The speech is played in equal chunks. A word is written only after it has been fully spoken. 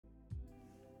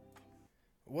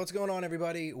What's going on,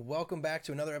 everybody? Welcome back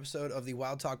to another episode of the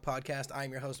Wild Talk Podcast. I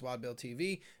am your host, Wild Bill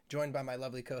TV, joined by my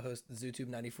lovely co-host,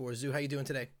 ZooTube94. Zoo, how you doing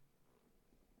today?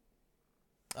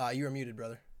 You were muted,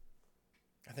 brother.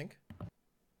 I think.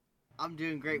 I'm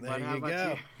doing great, There bud. How you about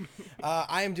go. you?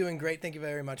 I am doing great. Thank you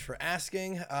very much for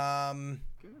asking.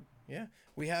 Good. Yeah,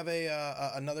 we have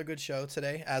another good show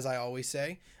today, as I always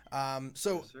say.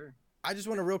 So Yes, sir. I just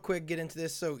want to real quick get into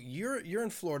this. So you're in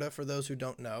Florida, for those who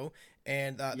don't know,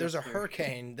 and there's a sir.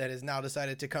 hurricane that has now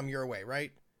decided to come your way,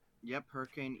 right? Yep,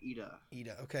 Hurricane Ida.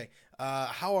 Ida. Okay.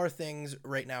 How are things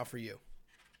right now for you?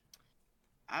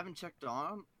 I haven't checked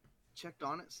on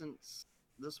it since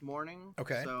this morning.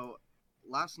 Okay. So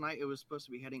last night it was supposed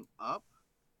to be heading up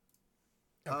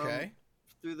Okay.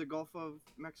 through the Gulf of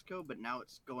Mexico, but now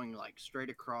it's going like straight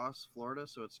across Florida,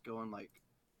 so it's going like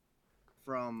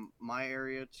from my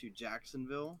area to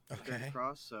Jacksonville straight Okay.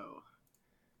 across. So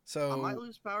So I might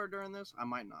lose power during this. I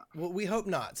might not. well, we hope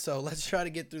not. So let's try to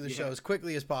get through the show Yeah. as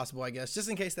quickly as possible, I guess, just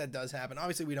in case that does happen.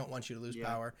 Obviously, we don't want you to lose Yeah.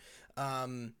 power.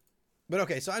 But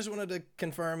okay, so I just wanted to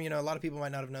confirm, a lot of people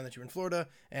might not have known that you're in Florida,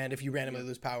 and if you randomly Yeah.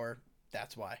 lose power,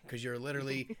 that's why, because you're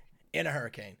literally in a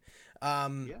hurricane.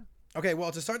 Yeah. Okay,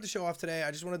 well, to start the show off today,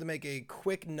 I just wanted to make a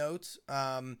quick note.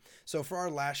 So for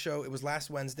our last show, it was last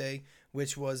Wednesday,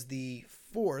 which was the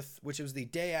 4th, which was the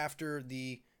day after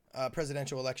the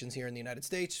presidential elections here in the United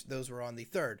States. Those were on the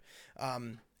 3rd.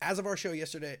 As of our show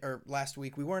yesterday or last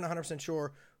week, we weren't 100%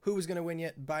 sure who was going to win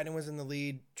yet. Biden was in the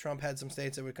lead. Trump had some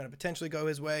states that would kind of potentially go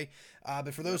his way.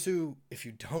 But for those who, if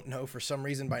you don't know for some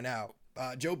reason by now,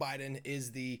 Joe Biden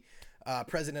is the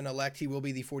president-elect. He will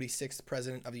be the 46th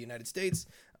president of the United States.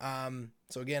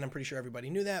 So again, I'm pretty sure everybody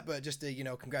knew that, but just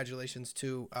congratulations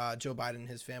to Joe Biden and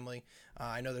his family.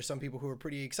 I know there's some people who are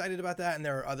pretty excited about that, and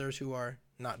there are others who are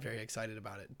not very excited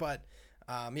about it. But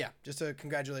just a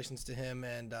congratulations to him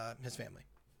and his family.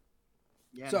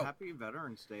 Yeah, So- and happy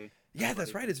Veterans Day. Yeah, that's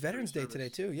everybody, right. It's for your Veterans Day today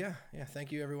service. too. Yeah.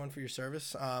 Thank you everyone for your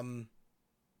service.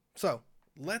 So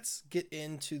let's get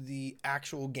into the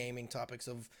actual gaming topics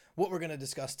of what we're going to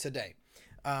discuss today.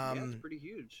 Yeah, it's pretty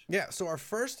huge. Yeah, so our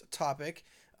first topic,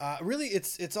 really,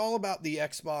 it's all about the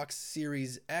Xbox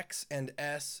Series X and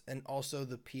S, and also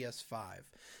the PS5.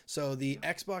 So the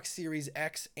Xbox Series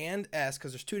X and S,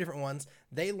 because there's two different ones,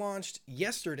 they launched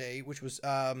yesterday, which was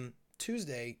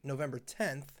Tuesday, November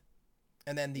 10th,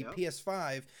 and then the Yep.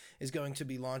 PS5 is going to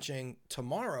be launching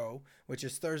tomorrow, which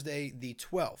is Thursday, the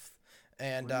 12th.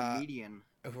 And We're in the median.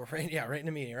 right in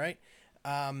the meeting, right?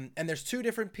 And there's two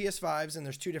different PS5s and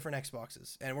there's two different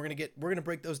Xboxes, and we're gonna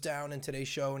break those down in today's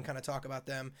show and kind of talk about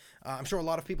them. I'm sure a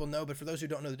lot of people know, but for those who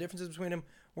don't know the differences between them,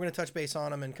 we're gonna touch base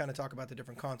on them and kind of talk about the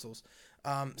different consoles.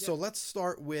 So let's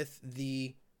start with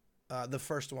the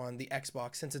first one, the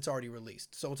Xbox, since it's already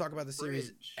released. So we'll talk about the Series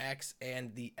Fridge. X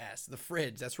and the S, the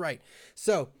fridge. That's right.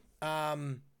 So,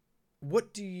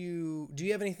 what do you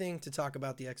have anything to talk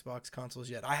about the Xbox consoles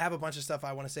yet? I have a bunch of stuff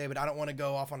I want to say, but I don't want to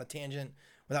go off on a tangent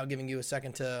without giving you a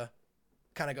second to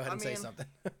kind of go ahead and say something.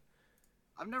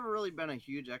 I've never really been a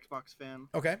huge Xbox fan.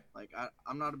 Okay. Like,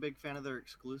 I'm not a big fan of their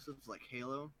exclusives, like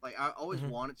Halo. Like, I always Mhm.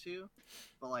 wanted to,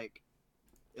 but like,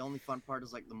 the only fun part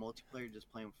is like the multiplayer,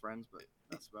 just playing with friends. But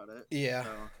that's about it. Yeah.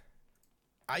 So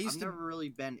I've I've never really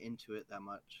been into it that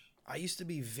much. I used to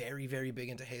be very, very big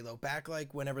into Halo. Back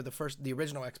like whenever the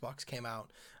original Xbox came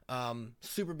out,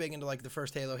 super big into like the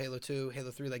first Halo, Halo 2,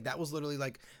 Halo 3. Like that was literally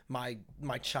like my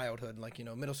childhood, like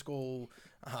middle school,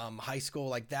 high school.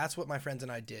 Like that's what my friends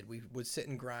and I did. We would sit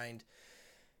and grind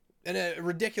in a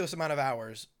ridiculous amount of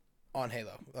hours on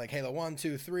Halo, like Halo 1,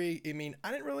 2, 3. I mean,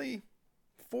 I didn't really.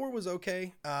 4 was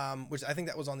okay, which I think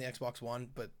that was on the Xbox One,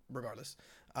 but regardless.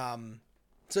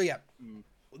 So yeah.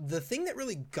 The thing that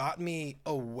really got me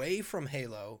away from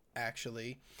Halo,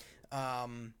 actually,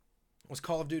 was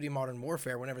Call of Duty Modern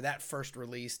Warfare. Whenever that first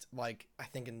released, like I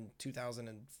think in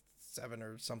 2007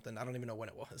 or something. I don't even know when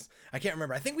it was. I can't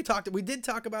remember. I think we did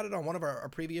talk about it on one of our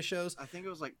previous shows. I think it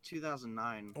was like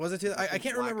 2009. Was it? I think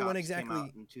can't Black remember when Ops came exactly.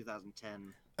 out in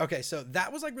 2010. Okay, so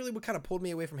that was like really what kind of pulled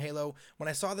me away from Halo when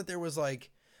I saw that there was like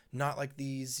not like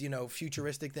these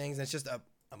futuristic things. And it's just a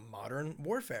modern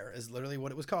warfare is literally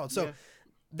what it was called. So. Yeah.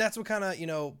 That's what kind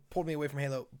of, pulled me away from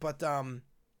Halo. But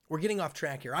we're getting off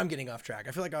track here. I'm getting off track.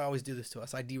 I feel like I always do this to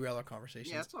us. I derail our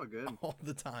conversations Yeah, it's all good. all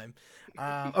the time.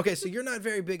 Okay, so you're not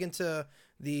very big into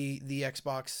the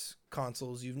Xbox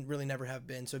consoles. You really never have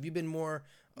been. So have you been more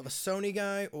of a Sony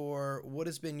guy, or what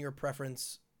has been your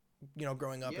preference,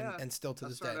 growing up Yeah, and still to I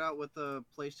this day? started out with the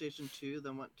PlayStation 2,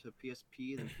 then went to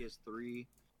PSP, then PS3,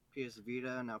 PS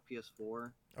Vita, now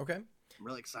PS4. Okay. I'm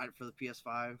really excited for the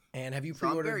PS5. And have you So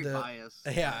I'm pre-ordered very the? biased.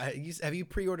 Yeah. Have you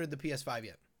pre-ordered the PS5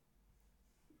 yet?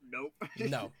 Nope.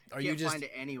 No. Are Can't you just find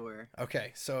it anywhere?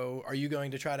 okay? So are you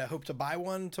going to try to hope to buy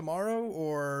one tomorrow,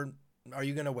 or are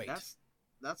you going to wait?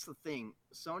 That's the thing.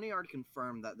 Sony already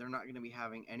confirmed that they're not going to be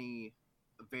having any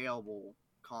available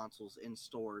consoles in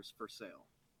stores for sale.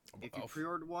 If you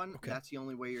pre-ordered one, okay. that's the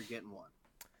only way you're getting one.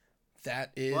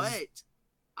 That is. But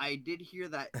I did hear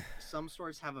that some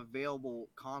stores have available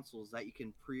consoles that you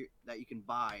can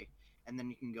buy, and then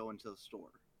you can go into the store.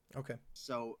 Okay.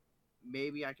 So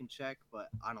maybe I can check, but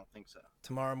I don't think so.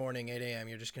 Tomorrow morning, 8 a.m.,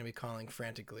 you're just going to be calling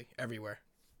frantically everywhere.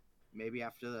 Maybe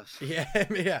after this.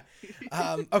 Yeah.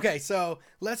 Okay, so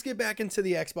let's get back into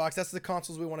the Xbox. That's the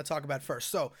consoles we want to talk about first.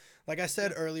 So, like I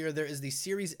said earlier, there is the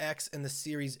Series X and the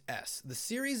Series S. The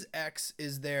Series X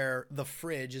is the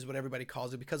fridge is what everybody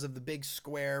calls it because of the big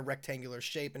square rectangular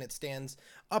shape, and it stands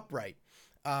upright.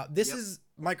 This is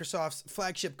Microsoft's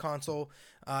flagship console.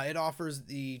 It offers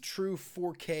the true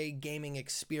 4K gaming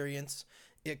experience.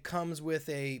 It comes with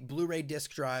a Blu-ray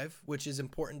disc drive, which is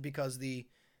important because the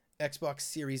Xbox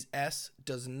Series S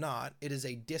does not. It is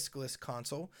a discless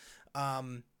console.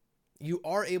 You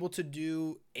are able to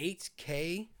do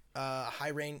 8K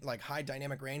high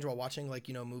dynamic range while watching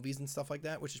movies and stuff like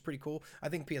that, which is pretty cool. I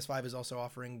think PS5 is also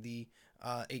offering the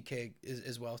 8K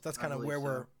as well. So that's kind of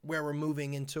where we're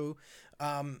moving into.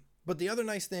 But the other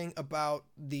nice thing about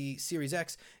the Series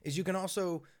X is you can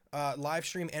also live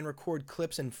stream and record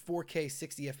clips in 4K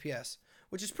 60 FPS.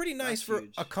 Which is pretty nice for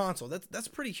a console. That's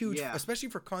pretty huge, especially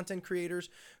for content creators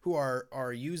who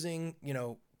are using,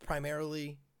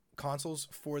 primarily consoles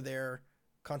for their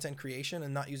content creation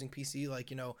and not using PC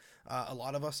like, a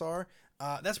lot of us are.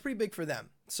 That's pretty big for them.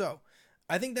 So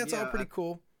I think that's all pretty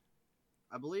cool.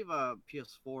 I believe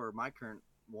PS4, my current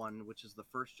one, which is the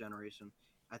first generation,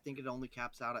 I think it only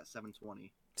caps out at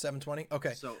 720. 720?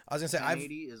 Okay. So I was going to say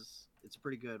 1080 it's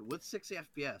pretty good with 60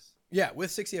 FPS. Yeah,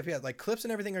 with 60 FPS. Like clips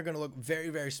and everything are going to look very,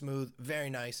 very smooth, very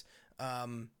nice.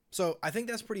 So I think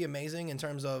that's pretty amazing in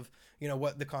terms of,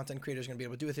 what the content creators are going to be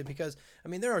able to do with it because, I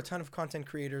mean, there are a ton of content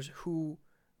creators who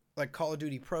like Call of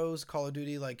Duty pros, Call of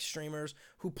Duty like streamers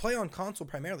who play on console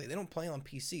primarily. They don't play on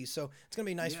PC. So it's going to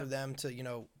be nice for them to,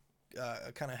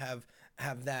 kind of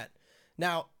have that.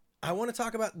 Now, I want to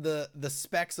talk about the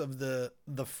specs of the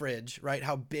fridge, right?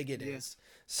 How big it is.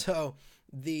 So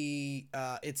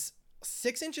it's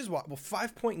 6 inches wide,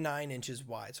 5.9 inches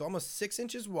wide, so almost 6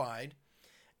 inches wide,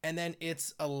 and then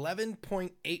it's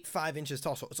 11.85 inches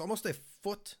tall, so it's almost a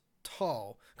foot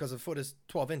tall because a foot is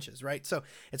 12 inches, right? So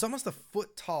it's almost a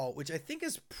foot tall, which I think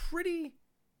is pretty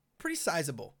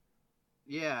sizable.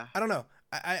 Yeah. I don't know.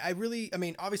 I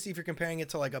mean, obviously if you're comparing it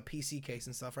to like a PC case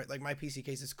and stuff, right? Like my PC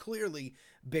case is clearly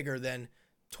bigger than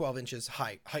 12 inches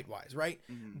height-wise, right?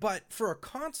 Mm-hmm. But for a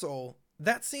console,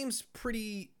 that seems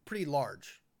pretty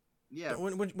large. Yeah.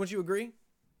 Would you agree?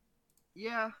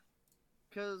 Yeah,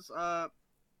 because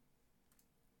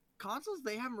consoles,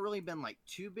 they haven't really been like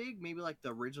too big. Maybe like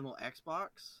the original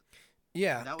Xbox.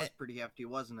 Yeah. That was pretty hefty,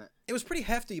 wasn't it? It was pretty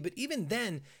hefty, but even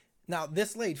then, now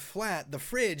this laid flat, the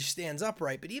fridge stands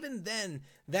upright, but even then,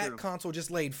 that console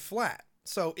just laid flat.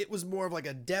 So it was more of like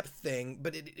a depth thing,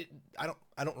 but I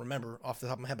don't remember off the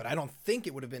top of my head, but I don't think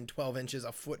it would have been 12 inches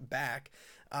a foot back.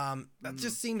 That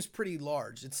just seems pretty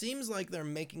large. It seems like they're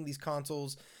making these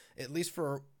consoles, at least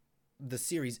for the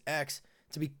Series X,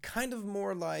 to be kind of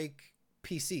more like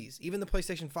PCs. Even the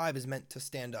PlayStation 5 is meant to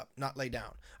stand up, not lay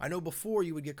down. I know before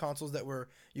you would get consoles that were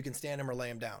you can stand them or lay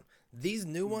them down. These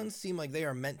new ones seem like they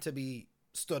are meant to be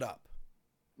stood up.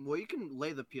 Well, you can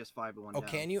lay the PS5 one down. Oh,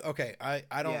 can you? Okay, I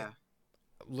don't. Yeah.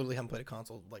 Literally haven't played a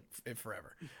console like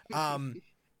forever. And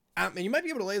you might be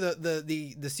able to lay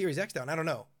the Series X down. I don't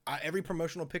know. Every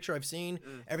promotional picture I've seen,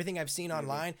 everything I've seen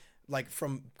online, like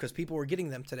because people were getting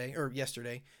them today or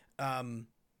yesterday,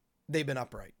 they've been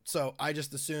upright. So I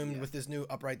just assumed with this new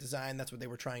upright design, that's what they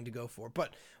were trying to go for.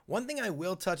 But one thing I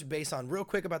will touch base on real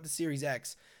quick about the Series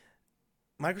X,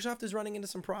 Microsoft is running into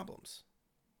some problems.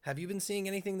 Have you been seeing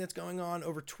anything that's going on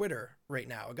over Twitter right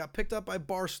now? It got picked up by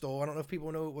Barstool. I don't know if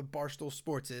people know what Barstool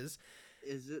Sports is.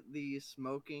 Is it the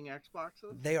smoking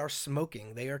Xboxes? They are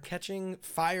smoking. They are catching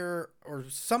fire or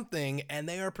something, and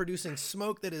they are producing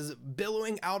smoke that is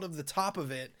billowing out of the top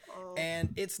of it. Oh.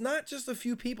 And it's not just a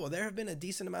few people. There have been a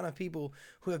decent amount of people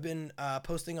who have been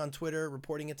posting on Twitter,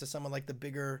 reporting it to someone like the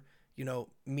bigger,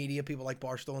 media people like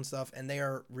Barstool and stuff, and they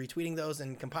are retweeting those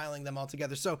and compiling them all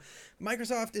together. So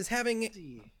Microsoft is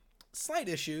having slight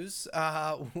issues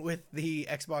with the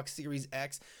Xbox Series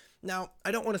X. Now, I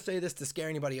don't want to say this to scare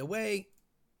anybody away.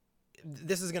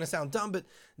 This is going to sound dumb, but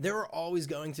there are always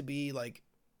going to be like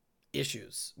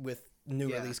issues with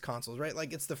new release consoles, right?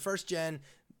 Like it's the first gen.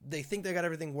 They think they got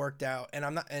everything worked out,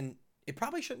 and it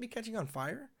probably shouldn't be catching on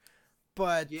fire.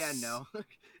 But Yeah, no.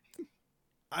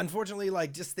 unfortunately,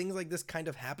 like just things like this kind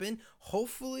of happen.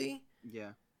 Hopefully,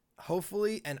 Yeah.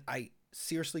 and I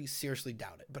seriously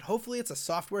doubt it, but hopefully it's a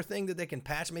software thing that they can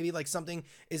patch. Maybe like something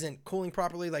isn't cooling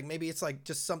properly, like maybe it's like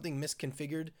just something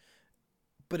misconfigured,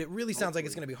 but it really sounds like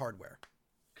it's going Hopefully. to be hardware.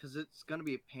 Because it's going to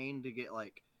be a pain to get,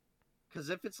 like, because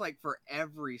if it's like for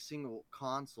every single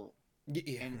console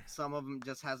Yeah, and some of them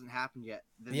just hasn't happened yet,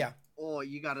 then yeah,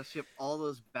 you got to ship all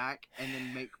those back and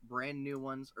then make brand new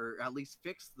ones, or at least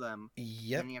fix them.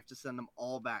 yep. And you have to send them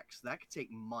all back, so that could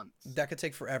take months. That could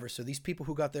take forever. So these people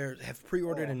who got their have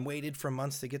pre-ordered Oh. and waited for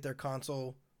months to get their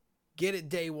console, get it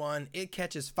day one, it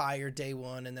catches fire day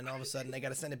one, and then all of a sudden they got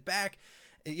to send it back.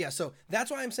 Yeah, so that's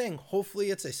why I'm saying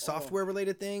hopefully it's a software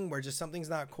related thing where just something's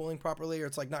not cooling properly or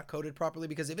it's like not coded properly,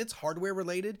 because if it's hardware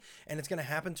related and it's going to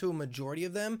happen to a majority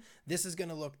of them, this is going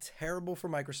to look terrible for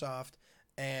Microsoft,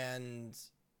 and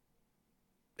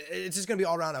it's just going to be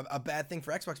all around a bad thing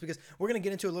for Xbox, because we're going to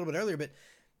get into it a little bit earlier, but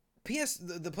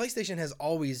the PlayStation has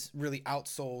always really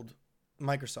outsold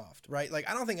Microsoft, right? Like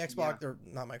I don't think Xbox or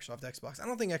not Microsoft, Xbox. I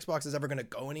don't think Xbox is ever going to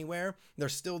go anywhere. They're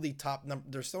still the top number.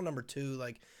 They're still number two.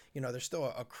 Like they're still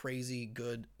a crazy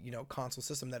good console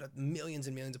system that millions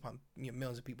and millions upon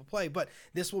millions of people play. But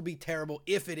this will be terrible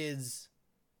if it is,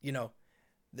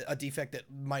 a defect that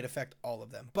might affect all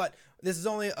of them. But this is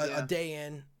only a day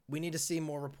in. We need to see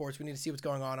more reports. We need to see what's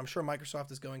going on. I'm sure Microsoft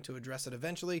is going to address it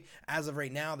eventually. As of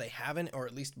right now, they haven't, or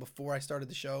at least before I started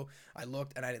the show, I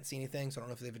looked and I didn't see anything. So I don't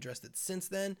know if they've addressed it since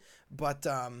then. But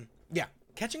yeah,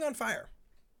 catching on fire.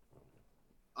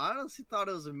 I honestly thought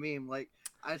it was a meme. Like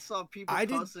I saw people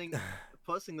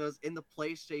posting those in the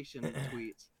PlayStation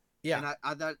tweets. Yeah,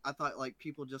 and I thought like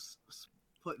people just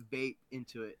put vape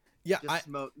into it. Yeah, just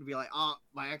smoke and be like, oh,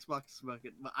 my Xbox is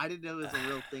smoking. But I didn't know it was a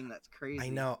real thing. That's crazy. I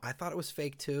know. I thought it was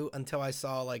fake too until I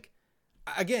saw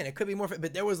again, it could be more fake,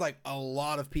 but there was like a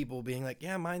lot of people being like,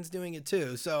 yeah, mine's doing it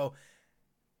too. So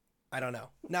I don't know.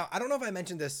 Now, I don't know if I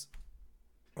mentioned this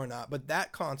or not, but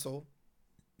that console,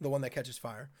 the one that catches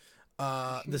fire,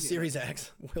 the Series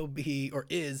X will be or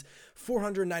is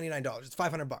 $499. It's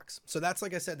 $500. So that's,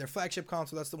 like I said, their flagship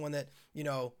console. That's the one that,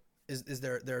 is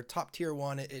their top tier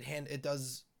one. It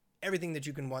does everything that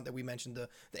you can want that we mentioned, the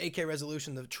 8K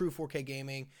resolution, the true 4K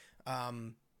gaming.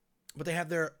 But they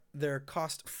have their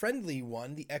cost-friendly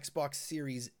one, the Xbox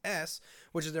Series S,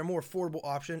 which is their more affordable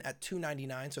option at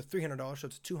 $299, so $300, so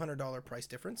it's a $200 price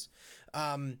difference.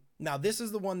 Now, this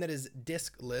is the one that is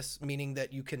discless, meaning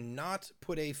that you cannot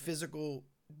put a physical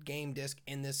game disc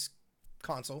in this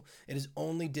console. It is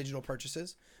only digital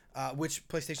purchases, which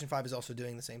PlayStation 5 is also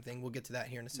doing the same thing. We'll get to that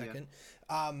here in a second.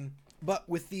 Yeah. But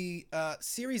with the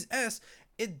Series S,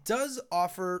 it does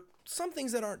offer some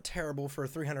things that aren't terrible for a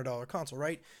 $300 console,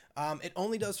 right? It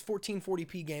only does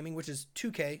 1440p gaming, which is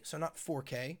 2K, so not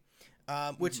 4K,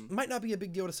 which might not be a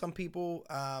big deal to some people.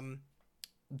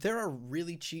 There are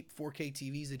really cheap 4K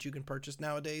TVs that you can purchase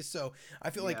nowadays, so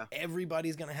I feel like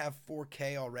everybody's going to have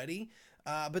 4K already.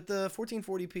 But the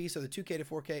 1440p, so the 2K to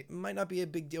 4K, might not be a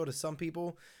big deal to some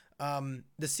people.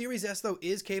 The Series S, though,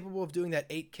 is capable of doing that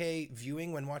 8K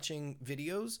viewing when watching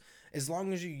videos, as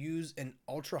long as you use an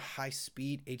ultra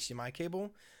high-speed HDMI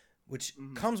cable, which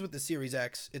comes with the Series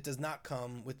X. It does not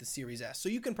come with the Series S. So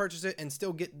you can purchase it and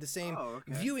still get the same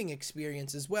viewing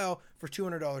experience as well for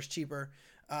 $200 cheaper.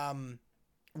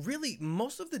 Really,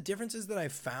 most of the differences that I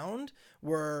found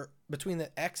were between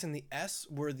the X and the S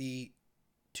were the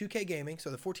 2K gaming, so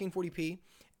the 1440p,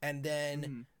 and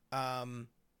then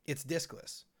it's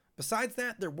discless. Besides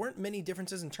that, there weren't many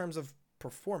differences in terms of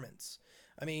performance.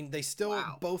 I mean, they still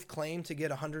both claim to get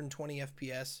 120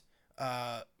 FPS.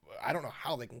 I don't know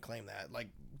how they can claim that. Like,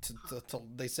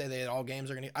 they say that all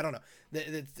games are going to... I don't know.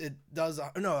 It does...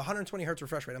 No, 120 hertz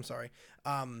refresh rate. I'm sorry.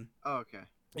 Okay.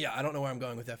 Yeah, I don't know where I'm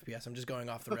going with FPS. I'm just going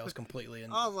off the rails completely.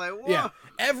 And I was like, whoa. Yeah,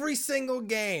 every single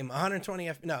game, 120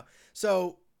 FPS. No.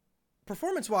 So,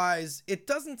 performance-wise, it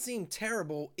doesn't seem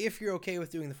terrible if you're okay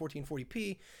with doing the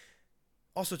 1440p.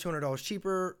 Also, $200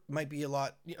 cheaper might be a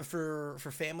lot for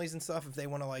families and stuff. If they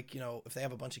want to if they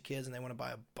have a bunch of kids and they want to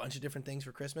buy a bunch of different things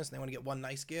for Christmas and they want to get one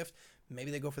nice gift, maybe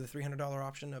they go for the $300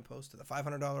 option opposed to the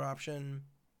 $500 option.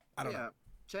 I don't know.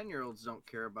 10-year-olds don't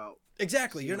care about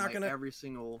exactly. You're not gonna every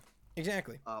single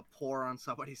exactly pour on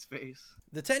somebody's face.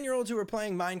 The 10-year-olds who are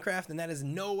playing Minecraft, and that is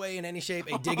no way in any shape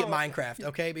a dig at Minecraft,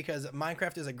 okay? Because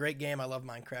Minecraft is a great game. I love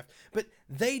Minecraft. But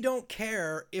they don't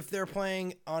care if they're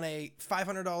playing on a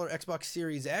 $500 Xbox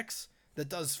Series X that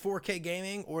does 4K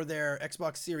gaming or their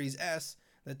Xbox Series S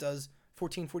that does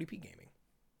 1440p gaming.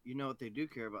 You know what they do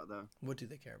care about, though? What do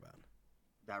they care about?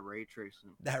 That ray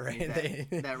tracing. That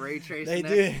ray tracing. They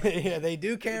do. Yeah, they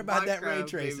do care about that ray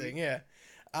tracing. Baby. Yeah.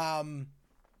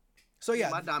 So yeah,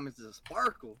 My diamonds is a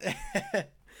sparkle.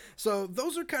 so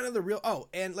those are kind of the real. Oh,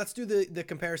 and let's do the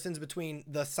comparisons between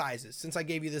the sizes, since I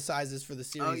gave you the sizes for the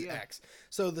Series X.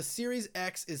 So the Series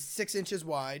X is 6 inches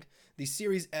wide. The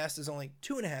Series S is only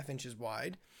 2.5 inches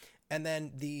wide, and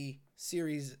then the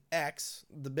Series X,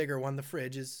 the bigger one, the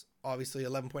fridge, is obviously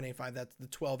 11.85. That's the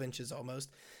 12 inches almost.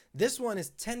 This one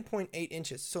is 10.8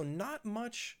 inches, so not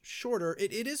much shorter.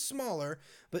 It is smaller,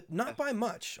 but not by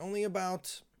much. Only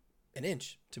about an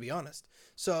inch, to be honest.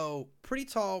 So pretty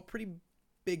tall, pretty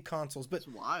big consoles. But it's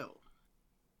wild.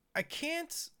 I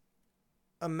can't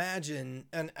imagine,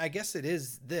 and I guess it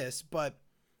is this, but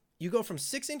you go from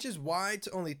 6 inches wide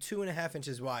to only 2.5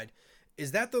 inches wide.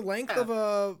 Is that the length of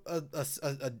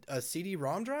a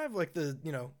CD-ROM drive? Like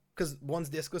because one's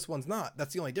diskless, one's not.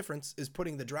 That's the only difference, is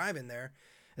putting the drive in there.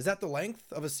 Is that the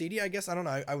length of a CD? I guess I don't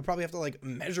know. I would probably have to like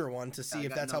measure one to see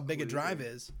if that's how big a drive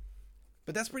is.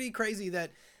 But that's pretty crazy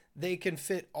that they can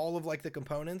fit all of like the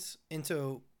components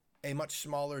into a much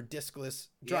smaller diskless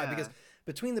drive, because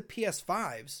between the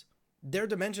PS5s, their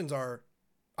dimensions are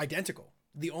identical.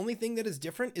 The only thing that is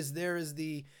different is there is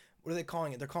the, what are they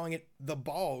calling it? They're calling it the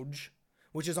bulge,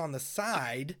 which is on the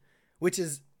side, which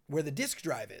is where the disk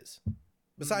drive is.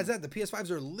 Besides that, the PS5s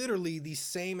are literally the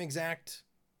same exact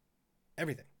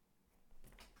everything.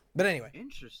 But anyway.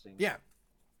 Interesting. Yeah.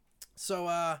 So,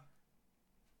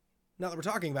 now that we're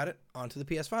talking about it, on to the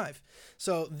PS5.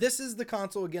 So this is the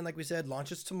console, again, like we said,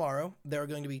 launches tomorrow. There are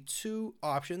going to be 2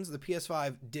 options: the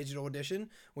PS5 Digital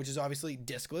Edition, which is obviously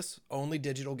diskless, only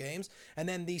digital games, and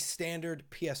then the standard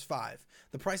PS5.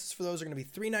 The prices for those are going to be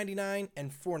 $399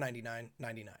 and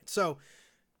 $499.99. So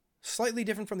slightly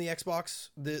different from the Xbox.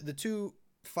 The 2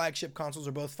 flagship consoles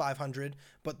are both $500,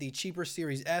 but the cheaper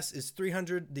Series S is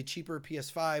 $300. The cheaper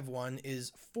PS5 one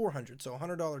is $400, so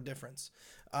 $100 difference.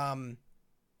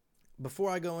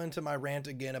 Before I go into my rant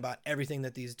again about everything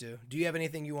that these do you have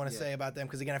anything you want to say about them?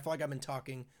 Because again, I feel like I've been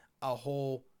talking a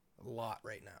whole lot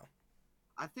right now.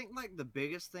 I think like the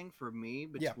biggest thing for me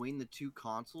between the 2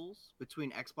 consoles,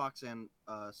 between Xbox and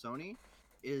Sony,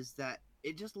 is that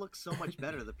it just looks so much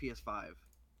better, the PS5.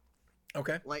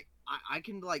 Okay. Like I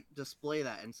can like display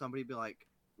that and somebody be like,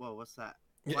 whoa, what's that?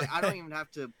 Like I don't even have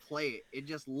to play it. It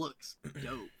just looks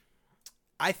dope.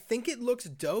 I think it looks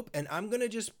dope, and I'm going to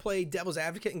just play devil's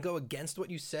advocate and go against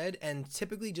what you said, and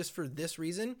typically just for this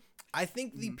reason, I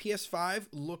think the PS5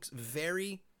 looks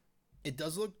it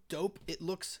does look dope. It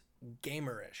looks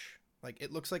gamerish. Like,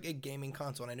 it looks like a gaming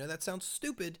console, and I know that sounds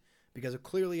stupid, because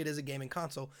clearly it is a gaming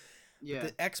console. Yeah.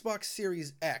 The Xbox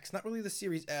Series X, not really the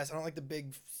Series S, I don't like the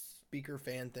big speaker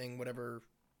fan thing, whatever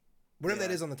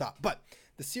that is on the top, but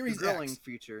the Series the grilling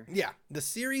feature. Yeah, the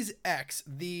Series X,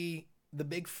 the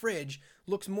big fridge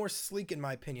looks more sleek in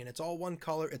my opinion. It's all one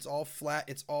color. It's all flat.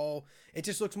 It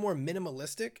just looks more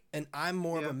minimalistic, and I'm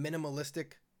more of a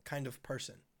minimalistic kind of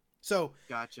person. So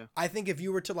gotcha. I think if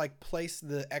you were to like place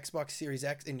the Xbox Series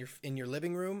X in your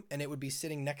living room, and it would be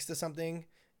sitting next to something,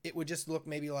 it would just look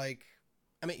maybe like,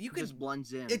 I mean, it just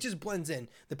blends in. It just blends in.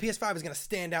 The PS5 is going to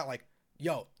stand out like,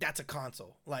 yo, that's a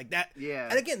console. Like that. Yeah.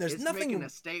 And again, there's nothing making a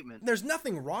statement. There's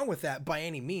nothing wrong with that by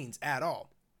any means at all.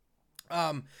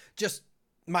 Just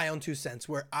my own 2 cents,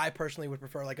 where I personally would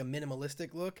prefer like a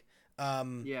minimalistic look,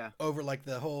 over like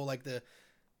the whole, like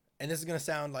and this is going to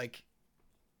sound like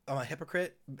I'm a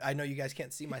hypocrite. I know you guys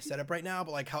can't see my setup right now,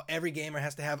 but like how every gamer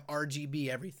has to have RGB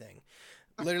everything.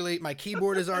 Literally, my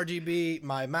keyboard is RGB,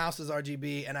 my mouse is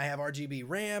RGB, and I have RGB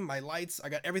RAM, my lights, I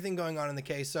got everything going on in the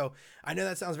case. So I know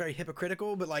that sounds very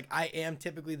hypocritical, but like I am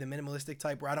typically the minimalistic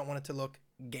type where I don't want it to look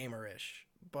gamerish.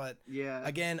 But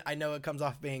again, I know it comes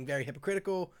off being very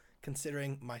hypocritical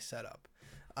considering my setup.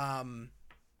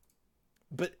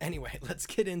 But anyway, let's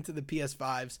get into the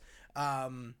PS5s.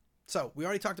 So we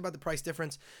already talked about the price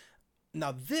difference.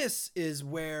 Now this is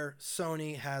where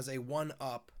Sony has a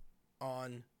one-up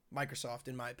on Microsoft,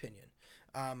 in my opinion.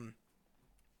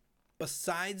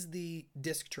 Besides the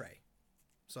disc tray,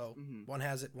 so one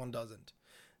has it, one doesn't.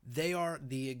 They are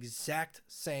the exact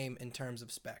same in terms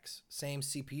of specs. Same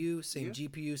CPU, same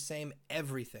GPU, same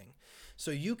everything.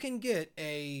 So you can get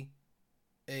a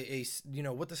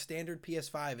what the standard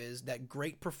PS5 is, that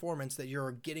great performance that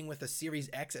you're getting with a Series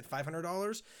X at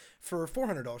 $500 for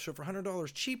 $400. So for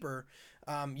 $100 cheaper,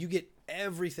 you get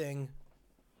everything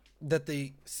that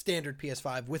the standard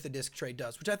PS5 with a disc tray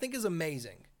does, which I think is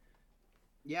amazing.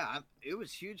 Yeah, it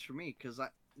was huge for me because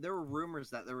there were rumors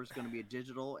that there was going to be a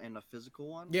digital and a physical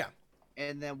one. Yeah.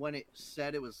 And then when it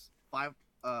said it was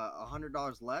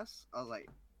 $100 less, I was like,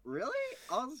 really?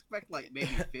 I was expecting like maybe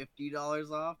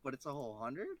 $50 off, but it's a whole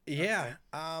 $100? Yeah.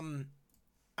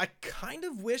 I kind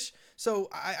of wish. So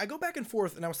I go back and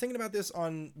forth, and I was thinking about this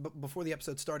before the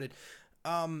episode started.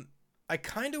 I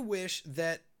kind of wish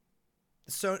that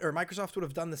Microsoft would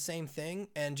have done the same thing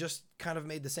and just kind of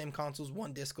made the same consoles,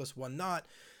 one discless, one not.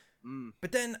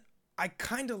 But then I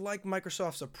kind of like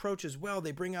Microsoft's approach as well.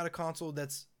 They bring out a console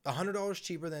that's $100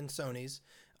 cheaper than Sony's,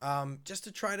 just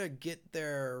to try to get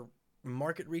their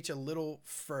market reach a little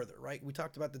further, right? We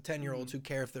talked about the 10-year-olds who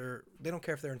they don't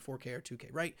care if they're in 4K or 2K,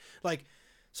 right? Like,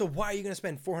 so why are you going to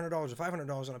spend $400 or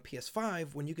 $500 on a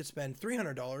PS5 when you could spend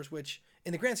 $300, which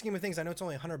in the grand scheme of things, I know it's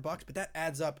only $100, but that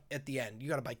adds up at the end. You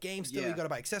got to buy games still, you got to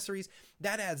buy accessories.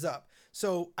 That adds up.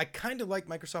 So I kind of like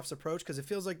Microsoft's approach because it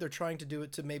feels like they're trying to do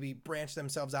it to maybe branch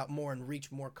themselves out more and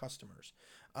reach more customers.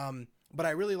 But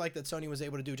I really like that Sony was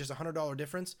able to do just $100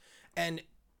 difference. And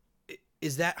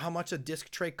is that how much a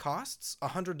disc tray costs?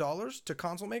 $100 to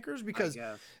console makers? Because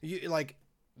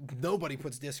nobody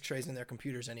puts disc trays in their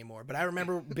computers anymore. But I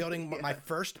remember building my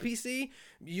first PC.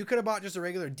 You could have bought just a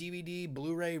regular DVD,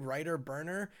 Blu-ray, writer,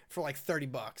 burner for like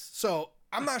 $30. So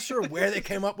I'm not sure where they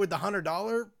came up with the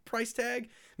 $100 price tag.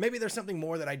 Maybe there's something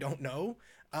more that I don't know.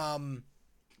 But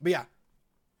yeah,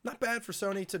 not bad for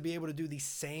Sony to be able to do the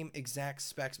same exact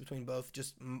specs between both,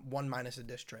 just one minus a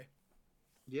disc tray.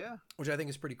 Yeah. Which I think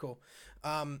is pretty cool.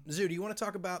 Zoo, do you want to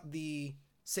talk about the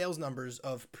sales numbers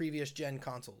of previous gen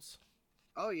consoles?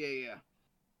 Oh, yeah.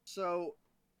 So,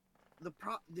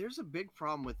 there's a big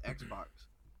problem with Xbox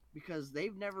because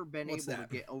they've never been able to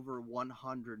get over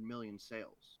 100 million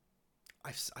sales.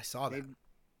 I saw that.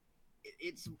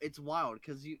 It's wild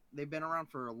because they've been around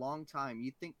for a long time.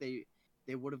 You'd think they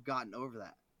would have gotten over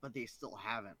that, but they still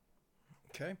haven't.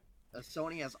 Okay.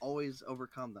 Sony has always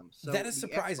overcome them. So that is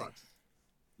surprising.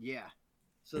 Yeah.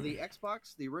 So the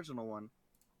Xbox, the original one,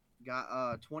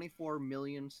 got 24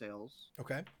 million sales.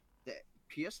 Okay. The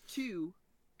PS2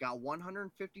 got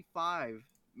 155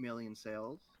 million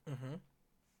sales. Mm-hmm.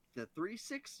 The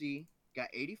 360 got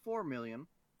 84 million.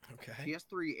 Okay.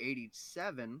 PS3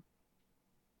 87.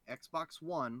 Xbox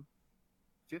One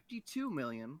 52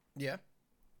 million. Yeah.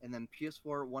 And then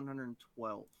PS4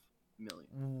 112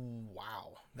 million.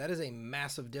 Wow. That is a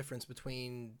massive difference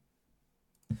between.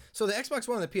 So the Xbox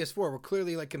One and the PS4 were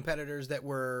clearly like competitors that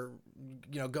were,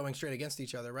 going straight against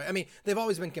each other, right? I mean, they've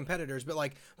always been competitors, but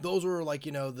like those were like,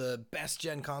 the best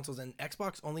gen consoles, and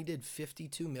Xbox only did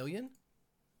 52 million.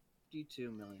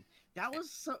 52 million. That was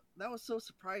so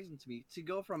surprising to me to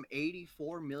go from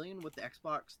 84 million with the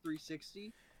Xbox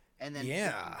 360 and then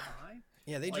 55?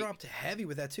 Yeah, they dropped heavy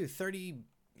with that too. 30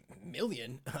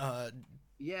 million.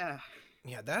 Yeah.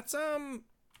 Yeah, that's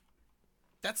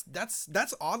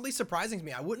oddly surprising to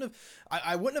me. I wouldn't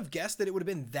have guessed that it would have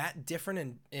been that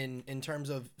different in terms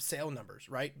of sale numbers,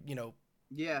 right?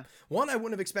 Yeah. One, I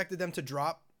wouldn't have expected them to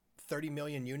drop 30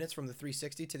 million units from the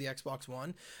 360 to the Xbox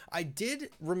One. I did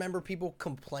remember people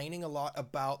complaining a lot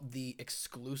about the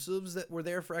exclusives that were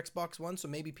there for Xbox One, so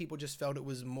maybe people just felt it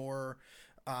was more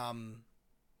I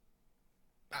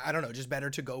don't know, just better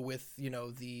to go with,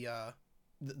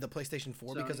 the PlayStation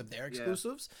 4 because of their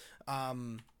exclusives. Yeah.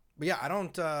 But yeah, I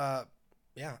don't.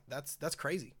 That's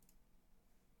crazy.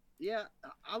 Yeah,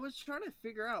 I was trying to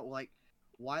figure out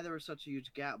why there was such a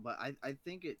huge gap, but I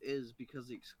think it is because of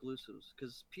the exclusives.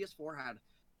 Because PS4 had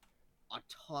a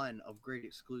ton of great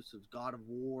exclusives. God of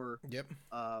War. Yep.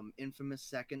 Infamous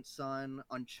Second Son.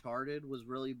 Uncharted was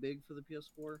really big for the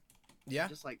PS4. Yeah.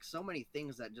 Just like so many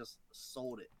things that just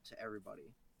sold it to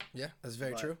everybody. Yeah, that's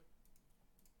very true.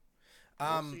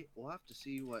 We'll have to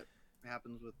see what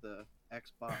happens with the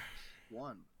Xbox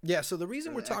One. Yeah, so the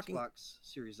reason we're talking Xbox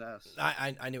Series S.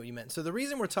 I knew what you meant. So the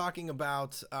reason we're talking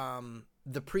about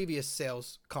the previous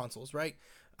sales consoles, right?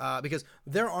 Because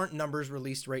there aren't numbers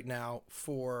released right now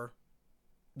for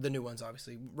the new ones,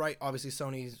 obviously. Right? Obviously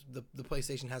Sony's the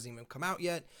PlayStation hasn't even come out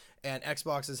yet, and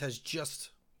Xbox's has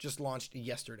just launched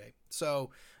yesterday. So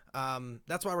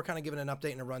that's why we're kind of giving an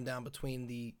update and a rundown between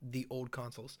the old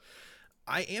consoles.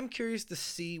 I am curious to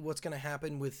see what's going to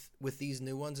happen with these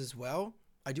new ones as well.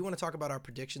 I do want to talk about our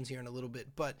predictions here in a little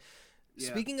bit, but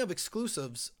speaking of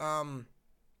exclusives,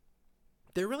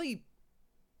 there really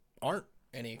aren't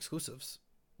any exclusives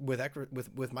with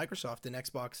Microsoft and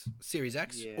Xbox Series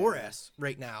X or S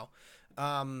right now.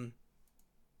 And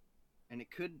it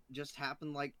could just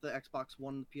happen like the Xbox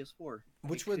One and the PS4.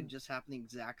 Which would just happen the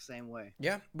exact same way.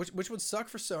 Yeah, which would suck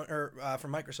for Sony or for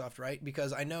Microsoft, right?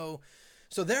 Because I know.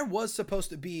 So there was supposed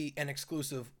to be an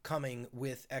exclusive coming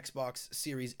with Xbox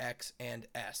Series X and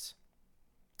S.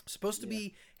 Supposed to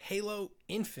be Halo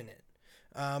Infinite.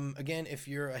 Again, if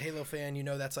you're a Halo fan,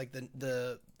 that's like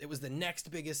it was the next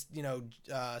biggest,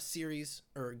 series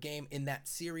or game in that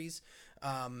series.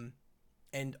 And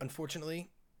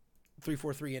unfortunately,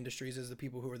 343 Industries is the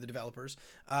people who are the developers.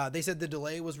 They said the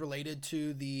delay was related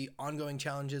to the ongoing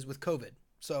challenges with COVID.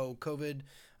 So COVID,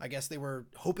 I guess they were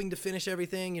hoping to finish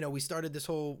everything. You know, we started this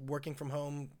whole working from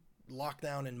home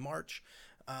lockdown in March.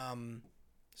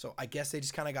 So I guess they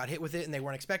just kind of got hit with it and they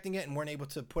weren't expecting it and weren't able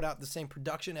to put out the same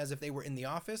production as if they were in the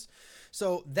office.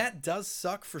 So that does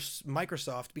suck for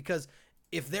Microsoft, because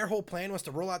if their whole plan was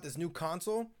to roll out this new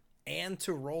console and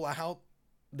to roll out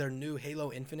their new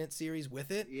Halo Infinite series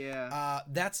with it,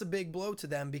 that's a big blow to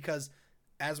them, because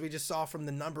as we just saw from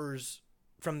the numbers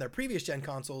from their previous gen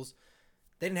consoles,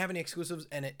 they didn't have any exclusives,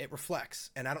 and it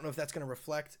reflects. And I don't know if that's going to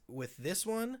reflect with this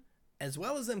one, as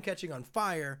well as them catching on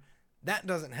fire. That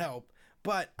doesn't help,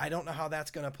 but I don't know how that's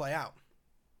going to play out.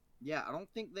 Yeah, I don't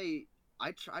think they...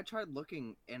 I tried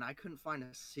looking, and I couldn't find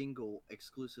a single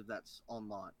exclusive that's on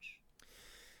launch.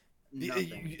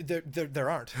 Nothing. There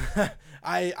aren't.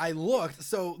 I looked.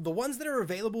 So the ones that are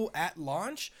available at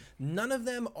launch, none of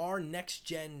them are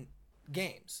next-gen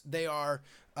games. They are...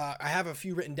 I have a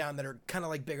few written down that are kind of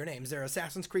like bigger names. They're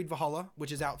Assassin's Creed Valhalla,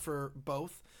 which is out for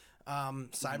both.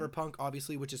 Cyberpunk,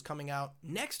 obviously, which is coming out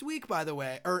next week, by the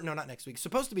way. Or, no, not next week.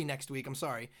 Supposed to be next week. I'm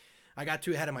sorry. I got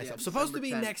too ahead of myself. Supposed to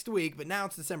be 10th. Next week, but now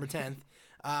it's December 10th.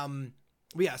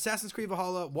 But yeah, Assassin's Creed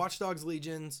Valhalla, Watch Dogs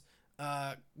Legions,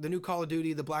 the new Call of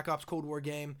Duty, the Black Ops Cold War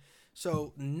game.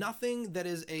 So nothing that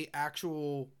is a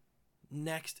actual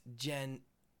next-gen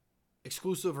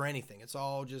exclusive or anything. It's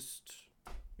all just,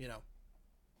 you know,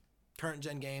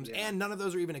 current-gen games. Yeah. And none of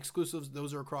those are even exclusives.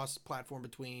 Those are across platform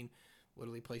between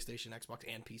literally PlayStation, Xbox,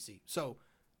 and PC. So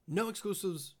no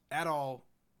exclusives at all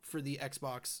for the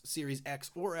Xbox Series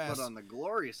X or S. But on the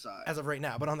glory side. As of right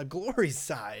now. But on the glory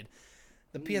side,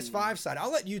 the PS5 side,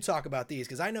 I'll let you talk about these,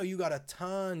 because I know you got a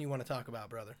ton you want to talk about,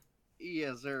 brother.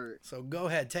 Yes, sir. So go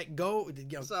ahead. Go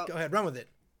ahead. Run with it.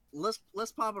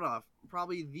 Let's pop it off.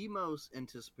 Probably the most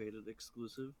anticipated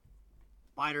exclusive,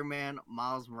 Spider-Man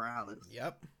Miles Morales.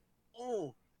 Yep.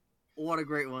 Oh, what a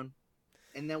great one.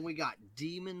 And then we got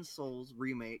Demon Souls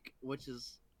Remake, which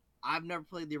is... I've never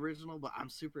played the original, but I'm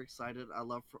super excited. I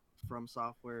love From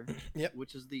Software, yep,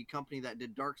 which is the company that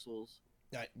did Dark Souls.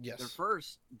 Yes. Their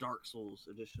first Dark Souls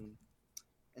edition.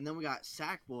 And then we got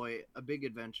Sackboy, A Big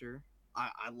Adventure.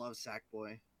 I love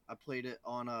Sackboy. I played it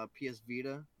on PS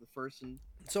Vita, the first and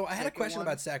So I had a question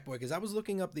about Sackboy, because I was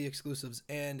looking up the exclusives,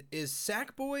 and is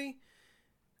Sackboy...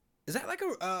 Is that like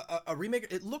a remake?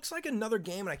 It looks like another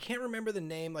game, and I can't remember the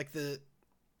name, like the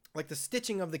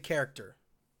stitching of the character.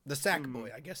 The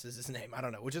Sackboy, I guess is his name. I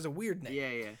don't know, which is a weird name.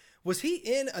 Yeah. Was he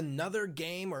in another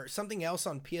game or something else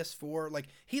on PS4? Like,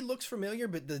 he looks familiar,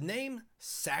 but the name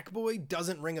Sackboy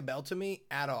doesn't ring a bell to me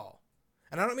at all.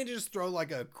 And I don't mean to just throw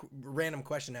like a random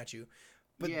question at you,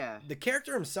 but the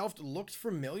character himself looked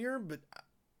familiar, but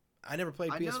I never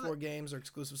played PS4 games or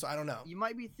exclusives, so I don't know. You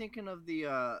might be thinking of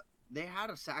the... They had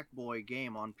a Sackboy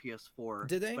game on PS4.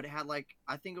 Did they? But it had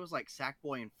I think it was like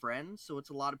Sackboy and Friends, so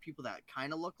it's a lot of people that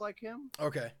kind of look like him.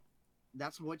 Okay.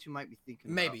 That's what you might be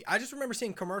thinking Maybe. I just remember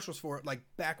seeing commercials for it, like,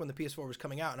 back when the PS4 was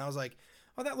coming out, and I was like,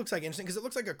 oh, that looks like interesting, because it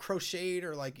looks like a crocheted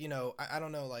or, like, you know, I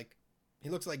don't know, like, he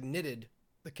looks like knitted,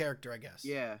 the character, I guess.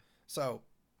 Yeah. So,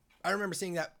 I remember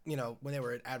seeing that, you know, when they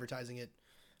were advertising it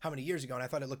how many years ago, and I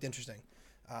thought it looked interesting.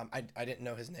 I didn't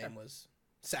know his name was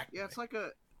Sackboy. Yeah,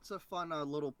 it's a fun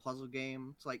little puzzle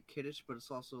game. It's like kiddish, but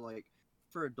it's also like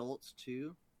for adults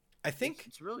too. I think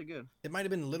it's really good. It might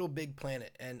have been Little Big Planet,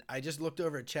 and I just looked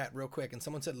over at chat real quick, and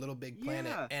someone said Little Big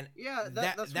Planet, and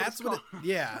that's what it,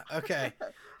 yeah, okay.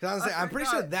 I'm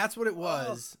pretty sure that's what it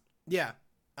was. Yeah.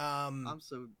 I'm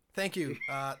so. Thank you,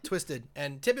 Twisted.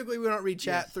 And typically we don't read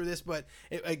chat through this, but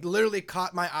it literally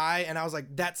caught my eye, and I was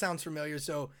like, that sounds familiar.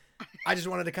 So I just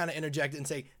wanted to kind of interject and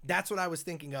say that's what I was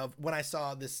thinking of when I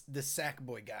saw this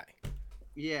Sackboy guy.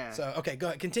 Yeah. So okay, go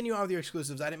ahead. Continue on with your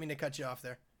exclusives. I didn't mean to cut you off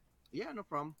there. Yeah, no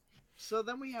problem. So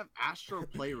then we have Astro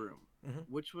Playroom,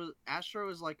 which was Astro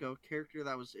is like a character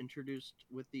that was introduced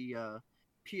with the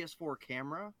PS4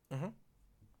 camera,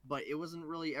 but it wasn't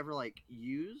really ever like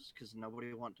used because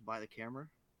nobody wanted to buy the camera.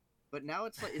 But now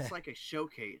it's like a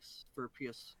showcase for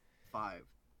PS5.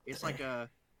 It's like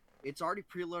it's already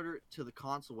preloaded to the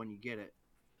console when you get it,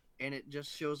 and it just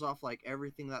shows off like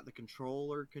everything that the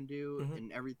controller can do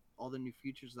and all the new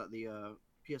features that the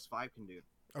PS5 can do.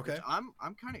 Okay, I'm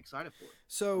kind of excited for it.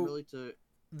 So really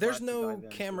there's no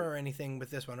camera or anything with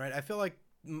this one, right? I feel like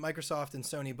Microsoft and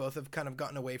Sony both have kind of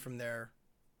gotten away from their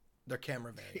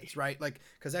camera variants, right? Like,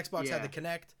 because Xbox had the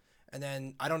Kinect, and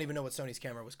then I don't even know what Sony's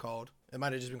camera was called. It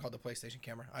might have just been called the PlayStation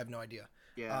camera. I have no idea.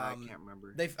 Yeah, I can't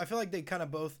remember. I feel like they kind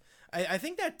of both. I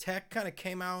think that tech kind of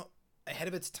came out ahead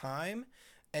of its time,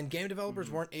 and game developers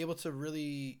weren't able to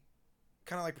really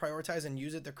kind of like prioritize and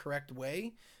use it the correct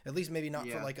way. At least maybe not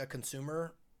for like a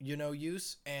consumer,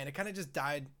 use. And it kind of just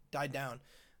died down.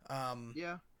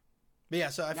 Yeah. But yeah,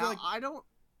 so I feel like I don't.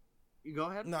 You go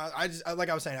ahead. No, like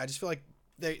I was saying, I just feel like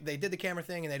they did the camera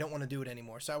thing and they don't want to do it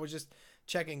anymore. So I was just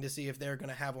checking to see if they're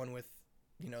gonna have one with,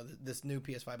 this new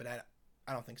PS5, but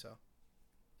I don't think so.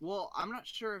 Well, I'm not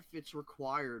sure if it's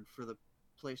required for the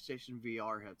PlayStation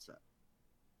VR headset.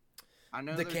 I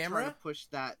know the they're camera trying to push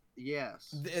that.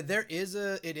 Yes,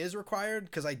 it is required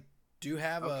because I do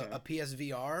have a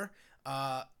PSVR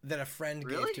that a friend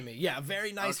gave to me. Yeah, a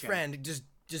very nice friend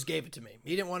just gave it to me.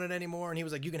 He didn't want it anymore, and he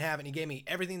was like, "You can have it." And he gave me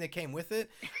everything that came with it.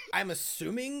 I'm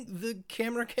assuming the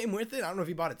camera came with it. I don't know if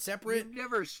he bought it separate. You've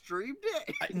never streamed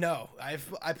it? No, I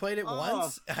played it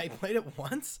once. I played it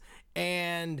once,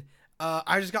 and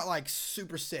I just got like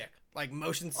super sick, like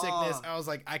motion sickness. I was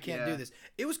like, I can't do this.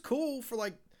 It was cool for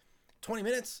like 20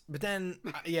 minutes, but then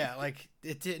like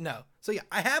it didn't. No, so yeah,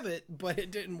 I have it, but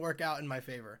it didn't work out in my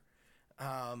favor.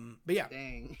 But yeah,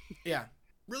 dang, yeah,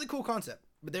 really cool concept.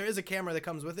 But there is a camera that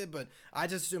comes with it, but I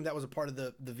just assumed that was a part of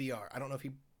the VR. I don't know if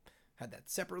he had that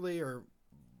separately or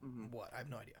what. I have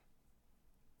no idea.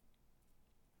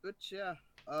 But yeah,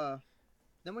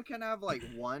 then we kind of have like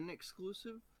one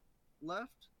exclusive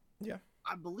left. Yeah,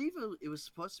 I believe it was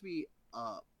supposed to be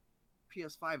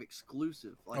PS5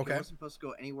 exclusive. Like it wasn't supposed to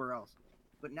go anywhere else.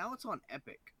 But now it's on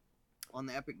Epic, on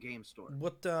the Epic Game Store.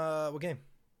 What game?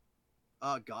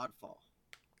 Godfall.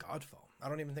 Godfall. I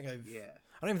don't even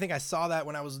think I saw that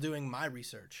when I was doing my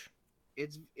research.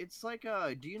 It's like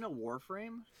do you know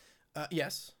Warframe?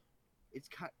 Yes.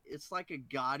 It's like a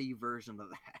gaudy version of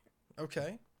that.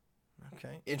 Okay.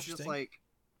 It's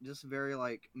just very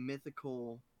like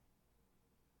mythical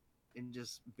and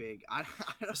just big. I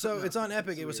don't know. It's on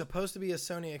Epic. It was supposed to be a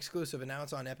Sony exclusive, and now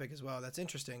it's on Epic as well. That's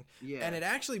interesting. Yeah. And it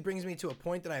actually brings me to a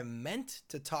point that I meant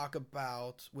to talk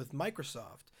about with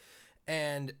Microsoft.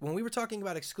 And when we were talking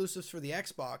about exclusives for the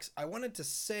Xbox, I wanted to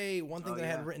say one thing that I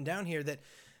had written down here, that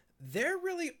there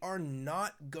really are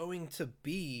not going to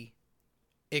be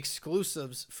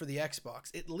exclusives for the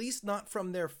Xbox, at least not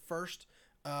from their first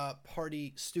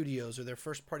party studios or their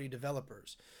first party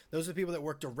developers. Those are the people that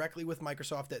work directly with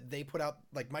Microsoft, that they put out,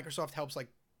 like Microsoft helps like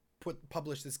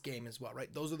publish this game as well,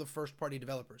 right? Those are the first party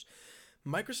developers.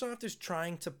 Microsoft is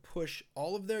trying to push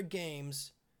all of their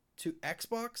games to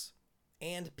Xbox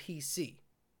and PC.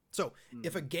 So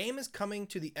if a game is coming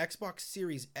to the Xbox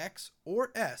Series X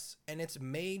or S and it's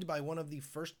made by one of the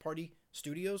first party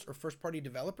studios or first party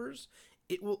developers,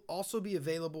 it will also be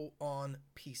available on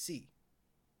PC.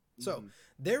 So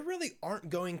there really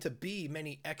aren't going to be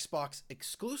many Xbox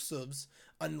exclusives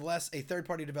unless a third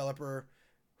party developer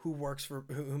who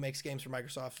makes games for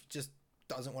Microsoft just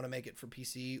doesn't want to make it for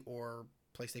PC or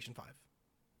PlayStation 5.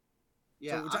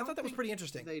 Yeah, so, which I thought that was pretty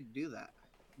interesting. They do that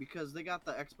because they got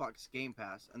the Xbox Game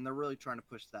Pass and they're really trying to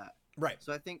push that. Right.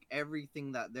 So I think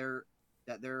everything that their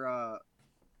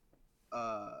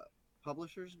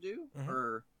publishers do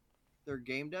or their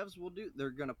game devs will do,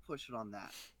 they're gonna push it on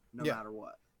that no matter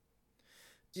what.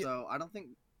 So I don't think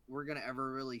we're gonna ever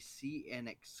really see an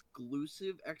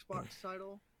exclusive Xbox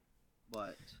title,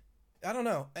 but I don't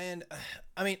know. And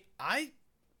I mean, I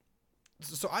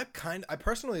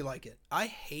personally like it. I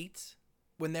hate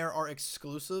when there are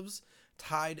exclusives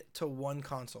tied to one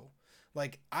console.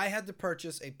 Like I had to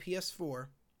purchase a PS4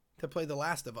 to play The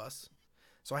Last of Us,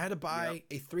 so I had to buy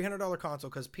a $300 console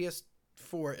because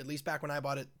PS4, at least back when I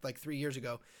bought it like 3 years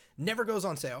ago, never goes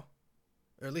on sale.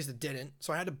 Or at least it didn't.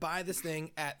 So I had to buy this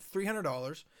thing at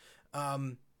 $300.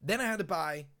 Then I had to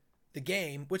buy the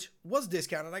game, which was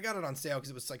discounted. I got it on sale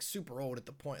because it was like super old at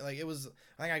the point. Like it was,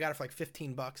 I think I got it for like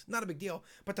 $15. Not a big deal.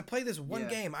 But to play this one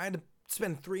game, I had to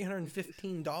spend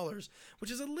 $315,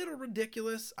 which is a little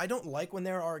ridiculous. I don't like when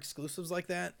there are exclusives like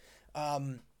that.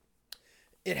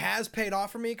 It has paid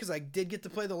off for me because I did get to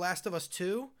play The Last of Us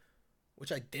 2,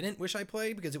 which I didn't wish I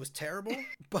played because it was terrible.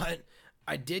 But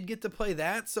I did get to play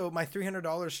that, so my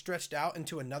 $300 stretched out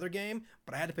into another game,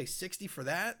 but I had to pay $60 for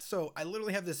that. So I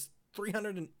literally have this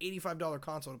 $385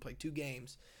 console to play 2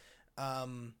 games.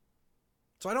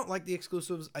 So I don't like the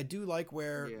exclusives. I do like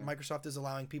where Microsoft is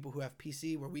allowing people who have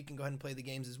PC where we can go ahead and play the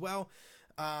games as well.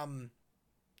 And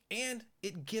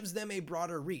it gives them a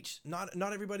broader reach. Not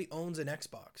everybody owns an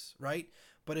Xbox, right?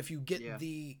 But if you get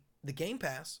the Game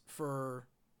Pass for,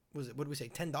 what did we say,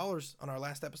 $10 on our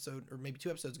last episode, or maybe 2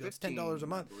 episodes ago. 15, it's $10 a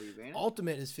month.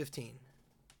 Ultimate is $15.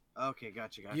 Okay,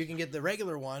 gotcha. You can get the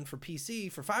regular one for PC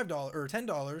for $5 or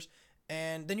 $10,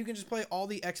 and then you can just play all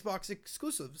the Xbox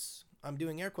exclusives. I'm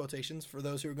doing air quotations for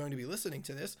those who are going to be listening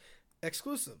to this.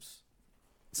 Exclusives.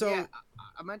 So yeah,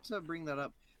 I meant to bring that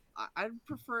up. I'd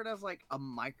prefer it as like a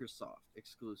Microsoft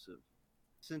exclusive,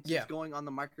 since Yeah. it's going on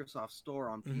the Microsoft Store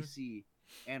on Mhm. PC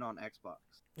and on Xbox.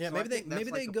 Yeah, So I maybe they think that's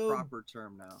maybe they like a go proper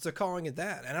term now. to calling it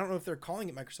that. And I don't know if they're calling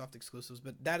it Microsoft exclusives,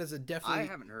 but that is a I definitely.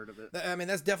 haven't heard of it. I mean,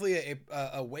 that's definitely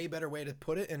a way better way to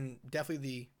put it, and definitely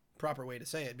the proper way to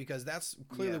say it, because that's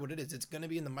clearly Yeah. what it is. It's going to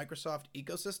be in the Microsoft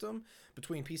ecosystem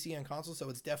between PC and console, so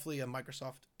it's definitely a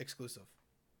Microsoft exclusive.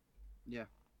 Yeah.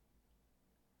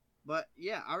 But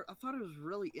yeah, I thought it was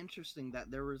really interesting that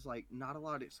there was like not a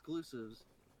lot of exclusives,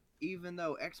 even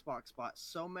though Xbox bought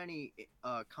so many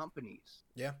companies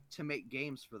Yeah. to make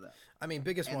games for them. I mean,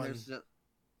 biggest And one. there's the,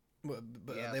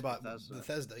 yeah, They it's bought Bethesda.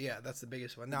 Bethesda. Yeah, that's the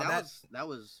biggest one. Now that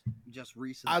was just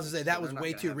recent. I was gonna say so that was they're not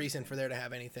way gonna too have recent for anything. there to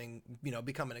have anything,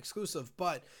 become an exclusive.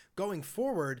 But going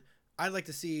forward, I'd like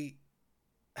to see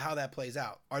how that plays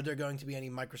out. Are there going to be any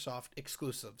Microsoft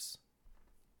exclusives?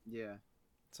 Yeah.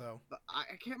 So But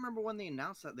I can't remember when they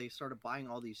announced that they started buying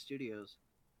all these studios,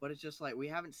 but it's just like we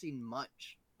haven't seen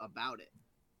much about it.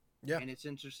 yeah, And it's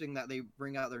interesting that they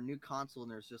bring out their new console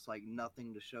and there's just like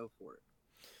nothing to show for it.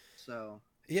 So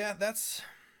yeah,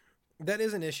 that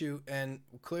is an issue, and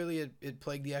clearly it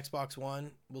plagued the Xbox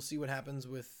One. We'll see what happens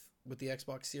with the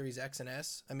Xbox Series X and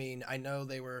S. I mean, I know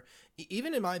they were,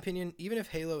 even in my opinion, even if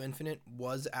Halo Infinite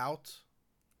was out,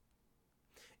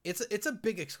 it's a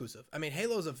big exclusive. I mean,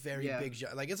 Halo's a very Yeah. big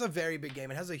like it's a very big game.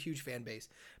 It has a huge fan base.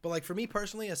 But like for me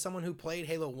personally, as someone who played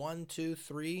Halo 1, 2,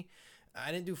 3,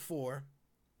 I didn't do 4.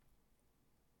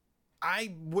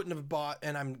 I wouldn't have bought,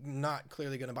 and I'm not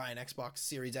clearly going to buy an Xbox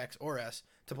Series X or S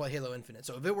to play Halo Infinite.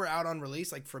 So if it were out on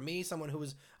release, like for me, someone who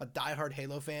was a diehard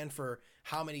Halo fan for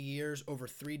how many years, over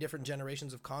 3 different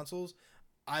generations of consoles,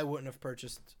 I wouldn't have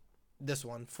purchased this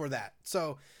one for that.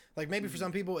 So like maybe for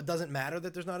some people it doesn't matter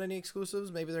that there's not any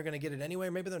exclusives. Maybe they're going to get it anyway.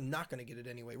 Maybe they're not going to get it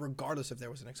anyway, regardless if there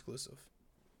was an exclusive.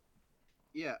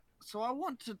 yeah. So I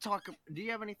want to talk. Do you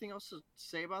have anything else to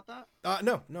say about that?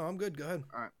 No, I'm good. Go ahead.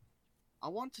 I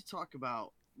want to talk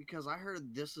about, because I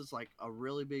heard this is like a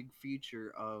really big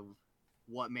feature of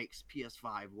what makes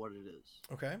PS5 what it is.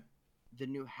 Okay. The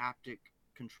new haptic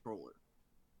controller.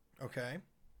 Okay.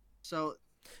 So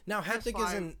Now haptic PS5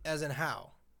 isn't as in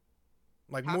how?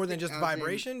 Like more than haptic just as in-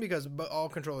 vibration, because all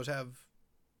controllers have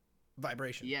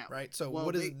vibration, Yeah. right? So Well,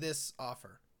 what does this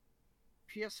offer?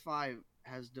 PS5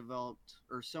 has developed,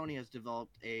 or Sony has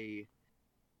developed a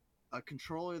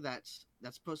controller that's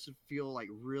supposed to feel like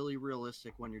really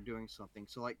realistic when you're doing something.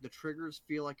 So like the triggers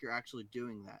feel like you're actually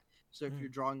doing that. So if Mm. you're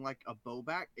drawing like a bow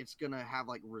back, it's gonna have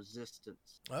like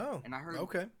resistance. Oh, And I heard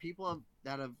okay. people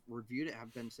that have reviewed it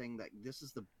have been saying that this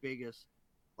is the biggest,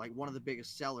 like one of the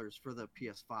biggest sellers for the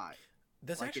PS5.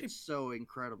 That's Like actually it's so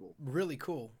incredible. really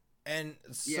cool, and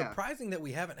Yeah. surprising that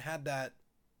we haven't had that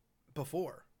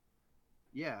before.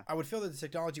 Yeah. I would feel that the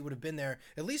technology would have been there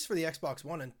at least for the Xbox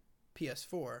One and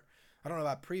PS4. I don't know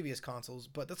about previous consoles,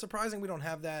 but that's surprising we don't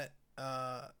have that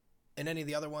in any of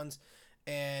the other ones.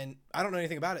 And I don't know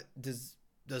anything about it. Does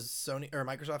Sony or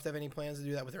Microsoft have any plans to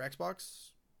do that with their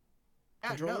Xbox Yeah,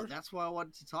 no, controller? that's what I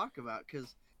wanted to talk about,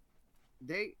 because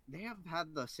they have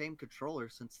had the same controller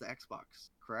since the Xbox,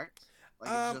 correct?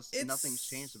 Like it's just nothing's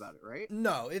changed about it, right?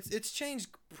 No, it's changed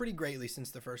pretty greatly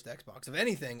since the first Xbox. If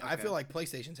anything, I Okay. feel like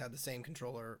PlayStation's had the same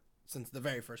controller since the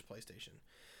very first PlayStation.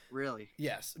 Really?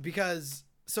 Yes, because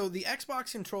so the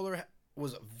Xbox controller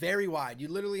was very wide. You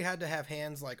literally had to have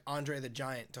hands like Andre the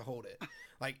Giant to hold it.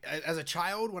 Like as a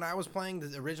child, when I was playing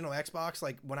the original Xbox,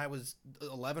 like when I was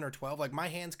 11 or 12, like my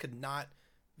hands could not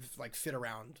like fit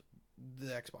around the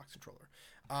Xbox controller.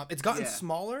 It's gotten Yeah.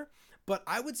 smaller, but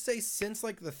I would say since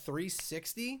like the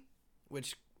 360,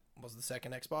 which was the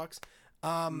second Xbox,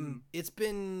 it's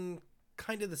been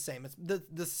kind of the same. It's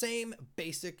the same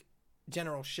basic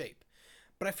general shape.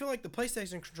 But I feel like the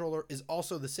PlayStation controller is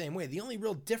also the same way. The only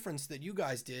real difference that you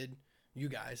guys,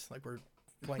 like we're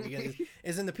playing together,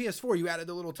 is in the PS4 you added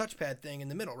the little touchpad thing in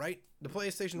the middle, right? The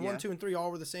PlayStation 1, Yeah. 2, and 3 all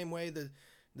were the same way. The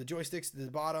joysticks at the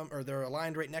bottom, or they're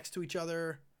aligned right next to each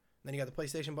other. Then you got the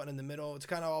PlayStation button in the middle. It's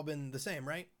kind of all been the same,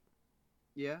 right?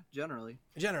 Yeah, generally.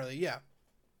 Generally, yeah.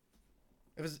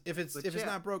 If it's yeah.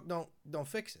 not broke, don't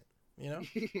fix it. You know?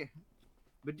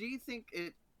 But do you think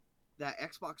that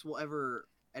Xbox will ever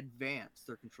advance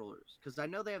their controllers? Because I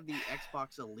know they have the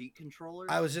Xbox Elite controller.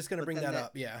 I was just gonna But bring then that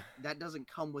up. Yeah. that doesn't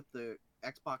come with the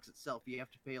Xbox itself. You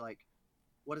have to pay like,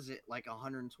 what is it, like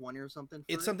 120 or something? For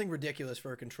It's it? something ridiculous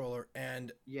for a controller,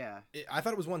 and Yeah. I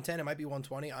thought it was 110. It might be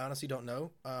 120. I honestly don't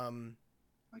know.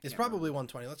 It's can't probably remember.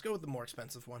 120. Let's go with the more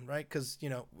expensive one, right? Because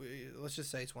let's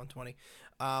just say it's 120.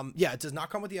 Yeah, it does not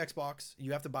come with the Xbox.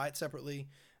 You have to buy it separately.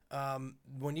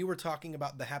 when you were talking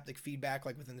about the haptic feedback,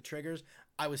 like within the triggers,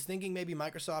 I was thinking maybe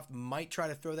Microsoft might try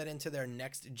to throw that into their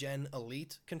next gen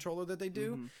Elite controller that they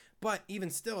do. Mm-hmm. But even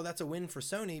still, that's a win for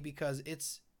Sony because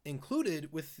it's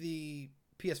included with the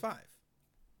PS5.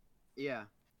 Yeah,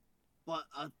 but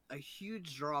a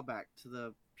huge drawback to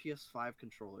the PS5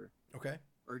 controller, Okay.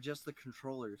 or just the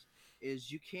controllers,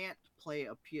 is you can't play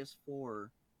a PS4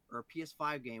 or a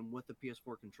PS5 game with a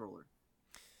PS4 controller.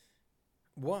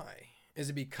 Why? Is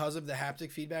it because of the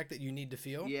haptic feedback that you need to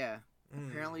feel? Yeah, Mm.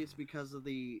 apparently it's because of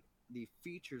the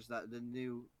features that the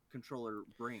new controller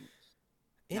brings.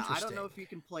 Now, Interesting. I don't know if you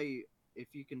can play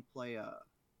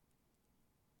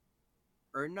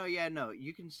or no, yeah, no,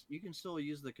 you can still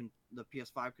use the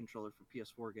PS5 controller for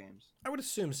PS4 games. I would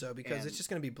assume so because And- it's just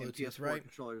going to be And Bluetooth, PS4 right?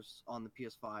 controllers on the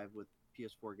PS5 with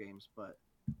PS4 games, but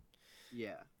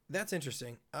yeah. That's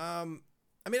interesting. I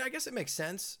mean, I guess it makes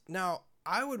sense. Now,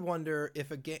 I would wonder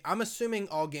if a game. I'm assuming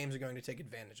all games are going to take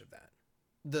advantage of that.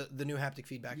 The new haptic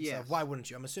feedback and Yes. stuff. Why wouldn't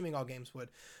you? I'm assuming all games would.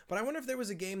 But I wonder if there was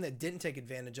a game that didn't take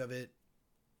advantage of it.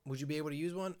 Would you be able to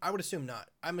use one? I would assume not.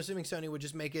 I'm assuming Sony would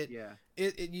just make it. Yeah.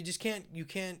 You just can't. You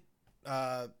can't.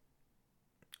 Why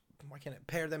can't it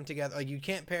pair them together? Like you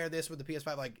can't pair this with the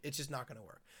PS5. Like it's just not going to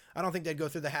work. I don't think they'd go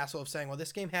through the hassle of saying, well,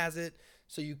 this game has it,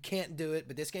 so you can't do it,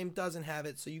 but this game doesn't have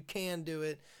it, so you can do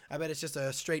it. I bet it's just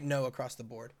a straight no across the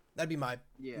board. That'd be my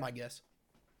guess.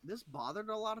 This bothered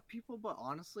a lot of people, but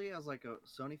honestly, as like a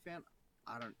Sony fan,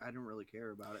 I didn't really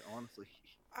care about it, honestly.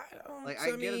 I don't. Like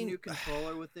so, I get a new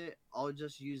controller with it, I'll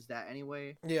just use that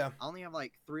anyway. Yeah. I only have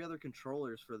like 3 other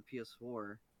controllers for the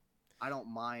PS4. I don't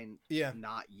mind Yeah.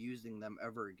 not using them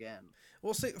ever again.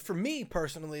 Well, say for me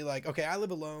personally, like, okay, I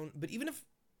live alone, but even if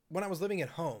when I was living at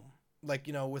home, like,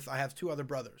 you know, I have 2 other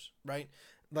brothers, right?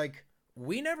 Like,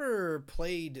 we never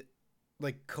played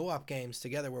like co-op games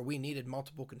together where we needed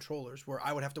multiple controllers, where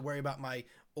I would have to worry about my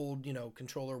old, you know,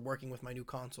 controller working with my new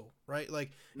console, right?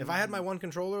 Like, if I had my one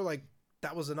controller, like,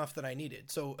 that was enough that I needed.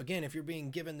 So again, if you're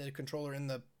being given the controller in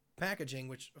the packaging,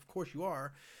 which of course you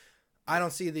are, I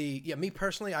don't see me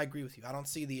personally, I agree with you. I don't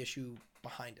see the issue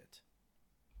behind it.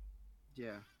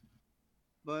 Yeah.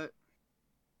 But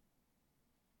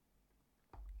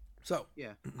So,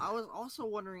 yeah, I was also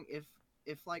wondering if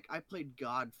like I played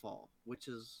Godfall, which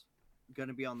is going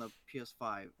to be on the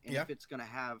PS5, and Yeah. if it's going to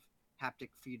have haptic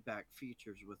feedback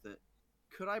features with it,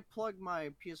 could I plug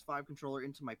my PS5 controller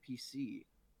into my PC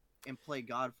and play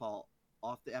Godfall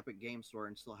off the Epic Game Store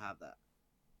and still have that?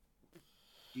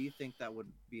 Do you think that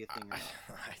would be a thing or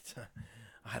not?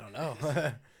 I don't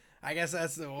know. I guess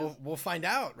we'll find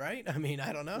out, right? I mean,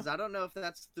 I don't know. Because I don't know if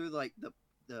that's through like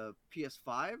the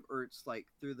PS5 or it's like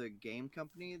through the game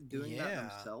company doing that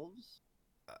themselves.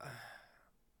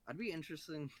 I'd be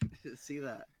interested to see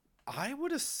that. I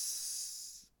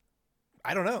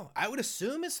don't know. I would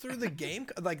assume it's through the game,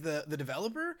 like the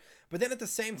developer, but then at the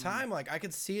same time, like I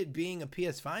could see it being a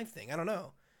PS5 thing. I don't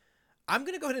know. I'm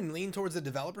gonna go ahead and lean towards the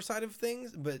developer side of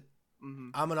things, but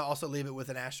I'm gonna also leave it with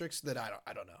an asterisk that I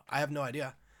don't know. I have no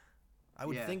idea. I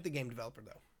would think the game developer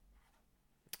though,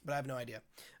 but I have no idea.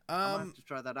 I'll have to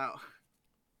try that out.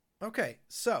 Okay,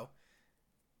 so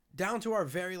down to our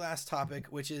very last topic,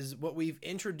 which is what we've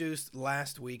introduced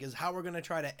last week, is how we're gonna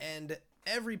try to end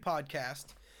every podcast,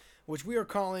 which we are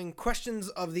calling Questions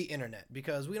of the Internet,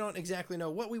 because we don't exactly know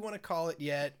what we want to call it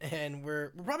yet, and we're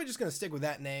probably just gonna stick with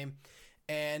that name.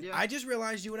 And I just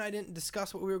realized you and I didn't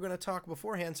discuss what we were going to talk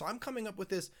beforehand, so I'm coming up with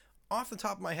this off the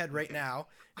top of my head right now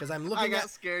because I'm looking. I got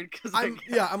scared because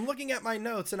I'm looking at my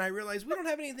notes and I realized we don't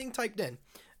have anything typed in.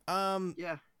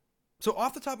 Yeah. So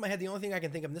off the top of my head, the only thing I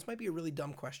can think of, and this might be a really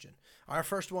dumb question. Our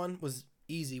first one was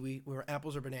easy. We were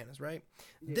apples or bananas, right?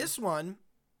 Yeah. This one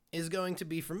is going to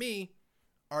be for me.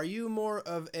 Are you more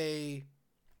of a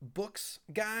books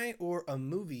guy or a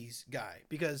movies guy?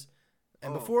 Because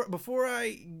before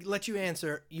I let you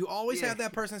answer, you always have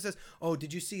that person that says, "Oh,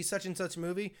 did you see such and such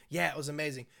movie? Yeah, it was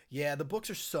amazing. Yeah, the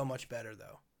books are so much better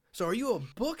though." So, are you a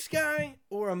books guy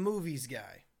or a movies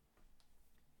guy?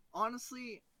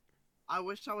 Honestly, I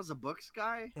wish I was a books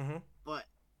guy, but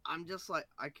I'm just like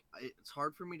it's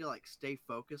hard for me to like stay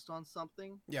focused on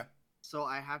something. Yeah. So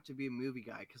I have to be a movie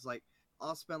guy because like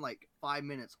I'll spend like 5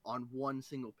 minutes on one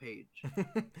single page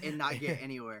and not get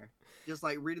anywhere. Just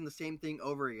like reading the same thing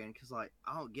over again because like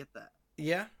I don't get that.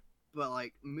 Yeah. But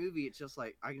like movie, it's just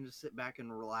like I can just sit back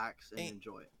and relax and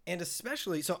enjoy it. And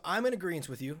especially, so I'm in agreement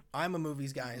with you. I'm a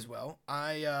movies guy as well.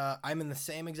 I'm in the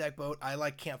same exact boat.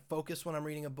 I can't focus when I'm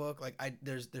reading a book. Like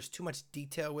there's too much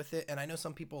detail with it, and I know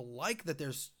some people like that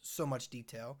there's so much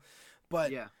detail.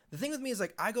 But the thing with me is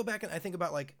like I go back and I think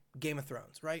about like Game of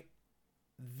Thrones, right?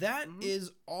 That Mhm.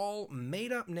 is all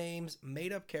made up names,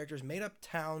 made up characters, made up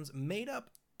towns, made up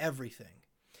everything.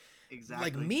 Like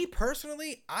Exactly. me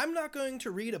personally, I'm not going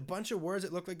to read a bunch of words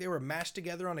that look like they were mashed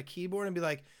together on a keyboard and be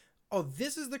like, oh,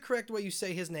 this is the correct way you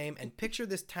say his name, and picture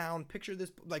this town, picture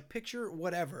this, like, picture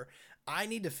whatever. I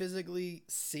need to physically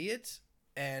see it,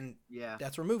 and Yeah.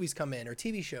 that's where movies come in, or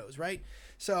TV shows, right?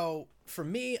 So for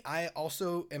me, I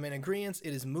also am in agreement.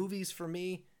 It is movies for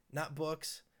me, not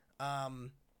books.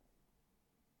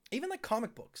 Even like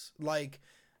comic books. Like,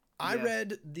 I Yeah.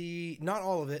 read not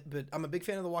all of it, but I'm a big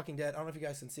fan of The Walking Dead. I don't know if you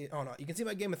guys can see it. Oh, no. You can see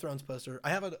my Game of Thrones poster. I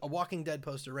have a Walking Dead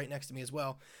poster right next to me as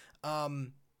well.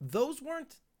 Those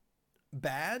weren't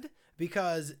bad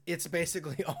because it's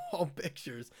basically all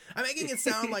pictures. I'm making it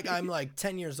sound like I'm like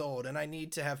 10 years old and I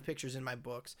need to have pictures in my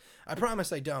books. I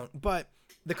promise I don't. But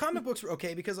the comic books were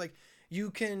okay because, like,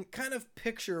 you can kind of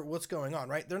picture what's going on,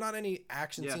 right? They're not any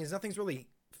action Yeah. scenes. Nothing's really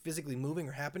physically moving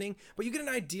or happening, but you get an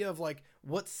idea of like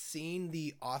what scene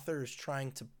the author is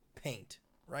trying to paint,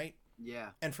 right?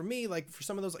 Yeah. And for me, like for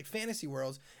some of those like fantasy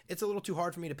worlds, it's a little too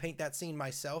hard for me to paint that scene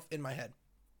myself in my head.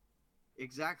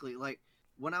 Exactly. Like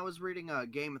when I was reading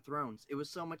Game of Thrones, it was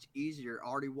so much easier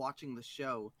already watching the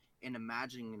show and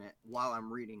imagining it while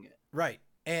I'm reading it. Right.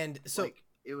 And so like,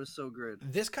 it was so good.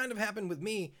 this kind of happened with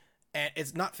me, and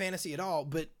it's not fantasy at all,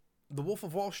 but The Wolf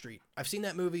of Wall Street. I've seen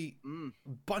that movie a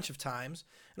bunch of times,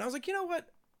 and I was like, you know what?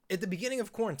 At the beginning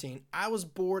of quarantine, I was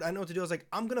bored. I know what to do. I was like,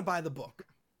 I'm going to buy the book.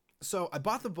 So I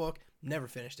bought the book, never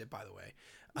finished it, by the way.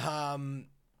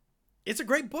 It's a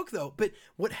great book, though. But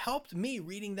what helped me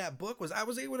reading that book was I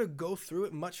was able to go through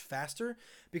it much faster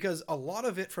because a lot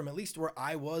of it, from at least where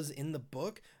I was in the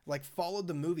book, like followed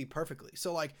the movie perfectly.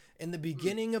 So like in the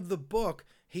beginning of the book,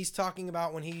 he's talking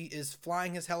about when he is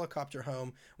flying his helicopter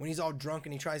home, when he's all drunk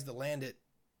and he tries to land it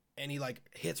and he like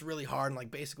hits really hard and like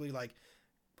basically like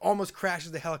almost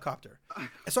crashes the helicopter.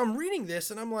 So I'm reading this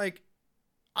and I'm like,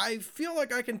 I feel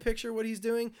like I can picture what he's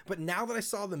doing, but now that I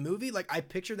saw the movie, like I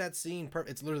picture that scene.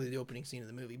 It's literally the opening scene of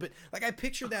the movie, but like I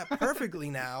picture that perfectly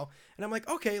now, and I'm like,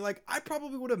 okay, like I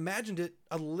probably would have imagined it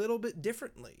a little bit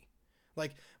differently.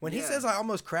 Like when he Yeah. says I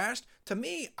almost crashed, to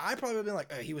me, I probably would have been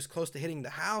like, he was close to hitting the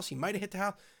house. He might have hit the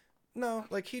house. No,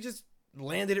 like he just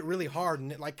landed it really hard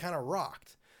and it like kind of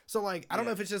rocked. So like I don't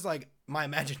know Yeah. if it's just like my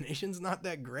imagination's not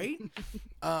that great.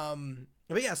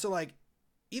 But yeah, so like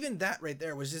even that right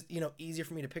there was just, easier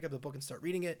for me to pick up the book and start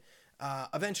reading it.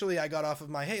 Eventually I got off of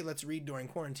my, hey, let's read during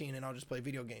quarantine and I'll just play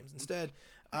video games instead.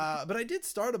 But I did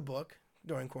start a book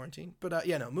during quarantine. But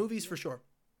yeah, no, movies for sure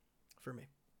for me.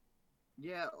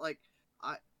 Yeah, like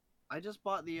I just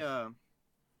bought the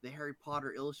Harry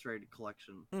Potter Illustrated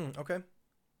collection, Okay.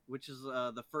 which is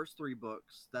the first 3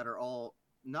 books that are all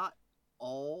not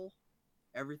all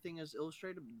everything is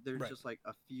illustrated. There's Right. just like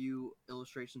a few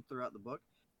illustrations throughout the book,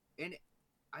 and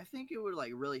I think it would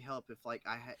like really help if like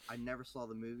I never saw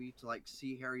the movie to like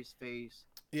see Harry's face,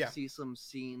 Yeah. see some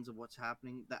scenes of what's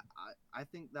happening. That I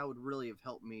think that would really have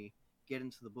helped me get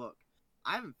into the book.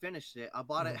 I haven't finished it. I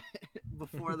bought it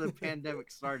before the pandemic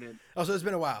started. Oh, so it's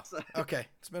been a while. So, Okay.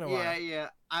 It's been a while. yeah.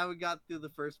 I haven't got through the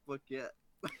first book yet,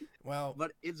 Well,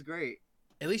 but it's great.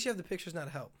 at least you have the pictures now to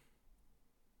help.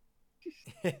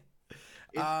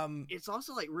 It's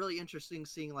also like really interesting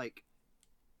seeing like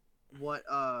what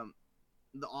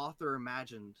the author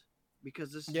imagined,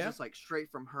 because this is Yeah. just like straight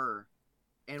from her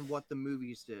and what the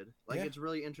movies did. Like Yeah. it's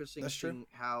really interesting That's true. seeing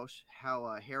how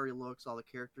Harry looks, all the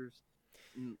characters,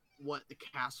 and what the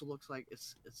castle looks like.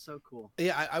 It's so cool.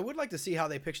 Yeah, I would like to see how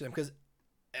they picture them because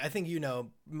I think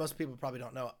most people probably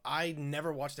don't know. I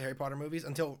never watched the Harry Potter movies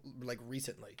until like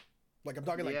recently. Like I'm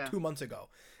talking like Yeah. 2 months ago,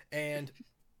 and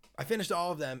I finished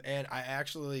all of them, and I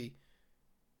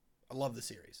love the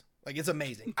series. Like it's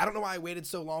amazing. I don't know why I waited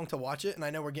so long to watch it, and I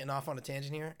know we're getting off on a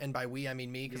tangent here, and by we I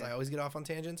mean me because Yeah. I always get off on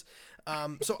tangents.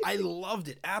 So I loved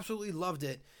it, absolutely loved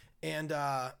it, and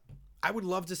I would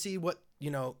love to see what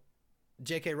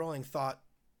J.K. Rowling thought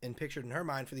and pictured in her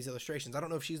mind for these illustrations. I don't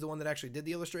know if she's the one that actually did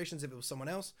the illustrations, if it was someone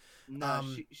else, No,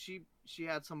 she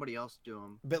had somebody else do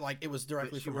them. but like it was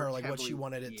directly she from her, worked like what she heavily-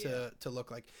 wanted it yeah. to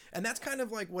look like. And that's kind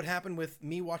of like what happened with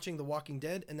me watching The Walking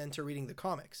Dead and then to reading the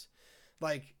comics.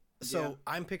 Like, so Yeah.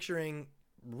 I'm picturing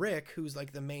Rick, who's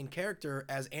like the main character,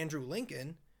 as Andrew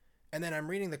Lincoln, and then I'm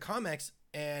reading the comics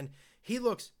and he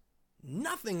looks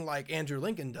nothing like Andrew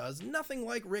Lincoln does, nothing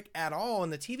like Rick at all in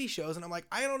the TV shows, and I'm like,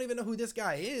 I don't even know who this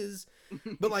guy is.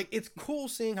 But like it's cool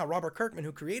seeing how Robert Kirkman,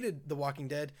 who created The Walking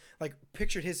Dead, like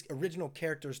pictured his original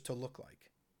characters to look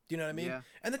like. Do you know what I mean? Yeah.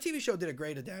 And the TV show did a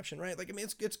great adaptation, right? Like I mean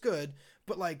it's good,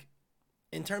 but like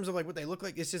in terms of like what they look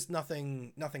like, it's just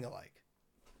nothing alike.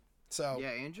 So Yeah,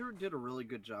 Andrew did a really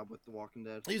good job with The Walking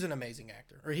Dead. he's an amazing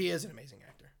actor, or he is an amazing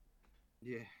actor.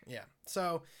 Yeah. Yeah.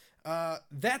 So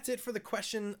that's it for the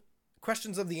questions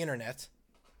of the internet,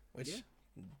 which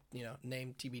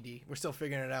name TBD. We're still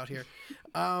figuring it out here.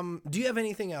 Do you have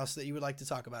anything else that you would like to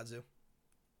talk about, Zoo?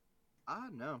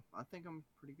 No, I think I'm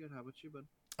pretty good. How about you, bud?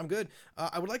 I'm good.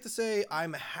 I would like to say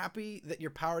I'm happy that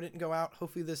your power didn't go out.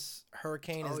 Hopefully this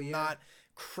hurricane is not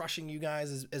crushing you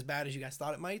guys as bad as you guys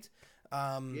thought it might.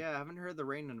 Yeah, I haven't heard the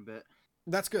rain in a bit.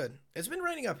 That's good. It's been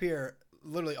raining up here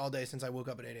literally all day since I woke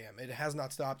up at 8 a.m. It has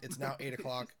not stopped. It's now 8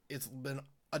 o'clock. It's been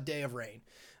a day of rain,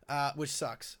 which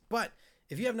sucks. But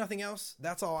if you have nothing else,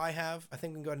 that's all I have. I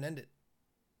think we can go ahead and end it.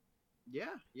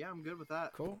 Yeah, I'm good with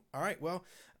that. Cool. All right. Well,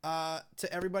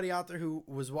 to everybody out there who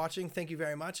was watching, thank you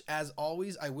very much. As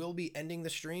always, I will be ending the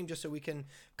stream just so we can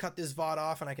cut this VOD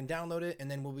off and I can download it,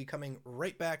 and then we'll be coming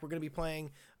right back. We're going to be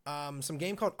playing some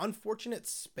game called Unfortunate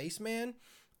Spaceman.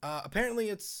 Apparently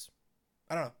it's,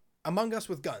 I don't know, Among Us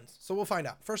with guns. So we'll find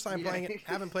out. First time playing it.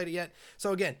 Haven't played it yet.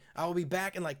 So again, I will be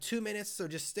back in like 2 minutes. So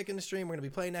just stick in the stream. We're going to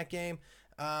be playing that game.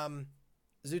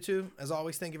 Zutu, as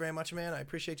always, thank you very much, man. I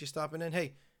appreciate you stopping in.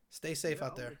 Hey, stay safe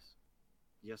out there. Always.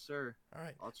 Yes, sir. All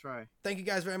right. I'll try. Thank you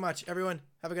guys very much. Everyone,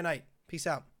 have a good night. Peace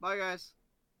out. Bye, guys.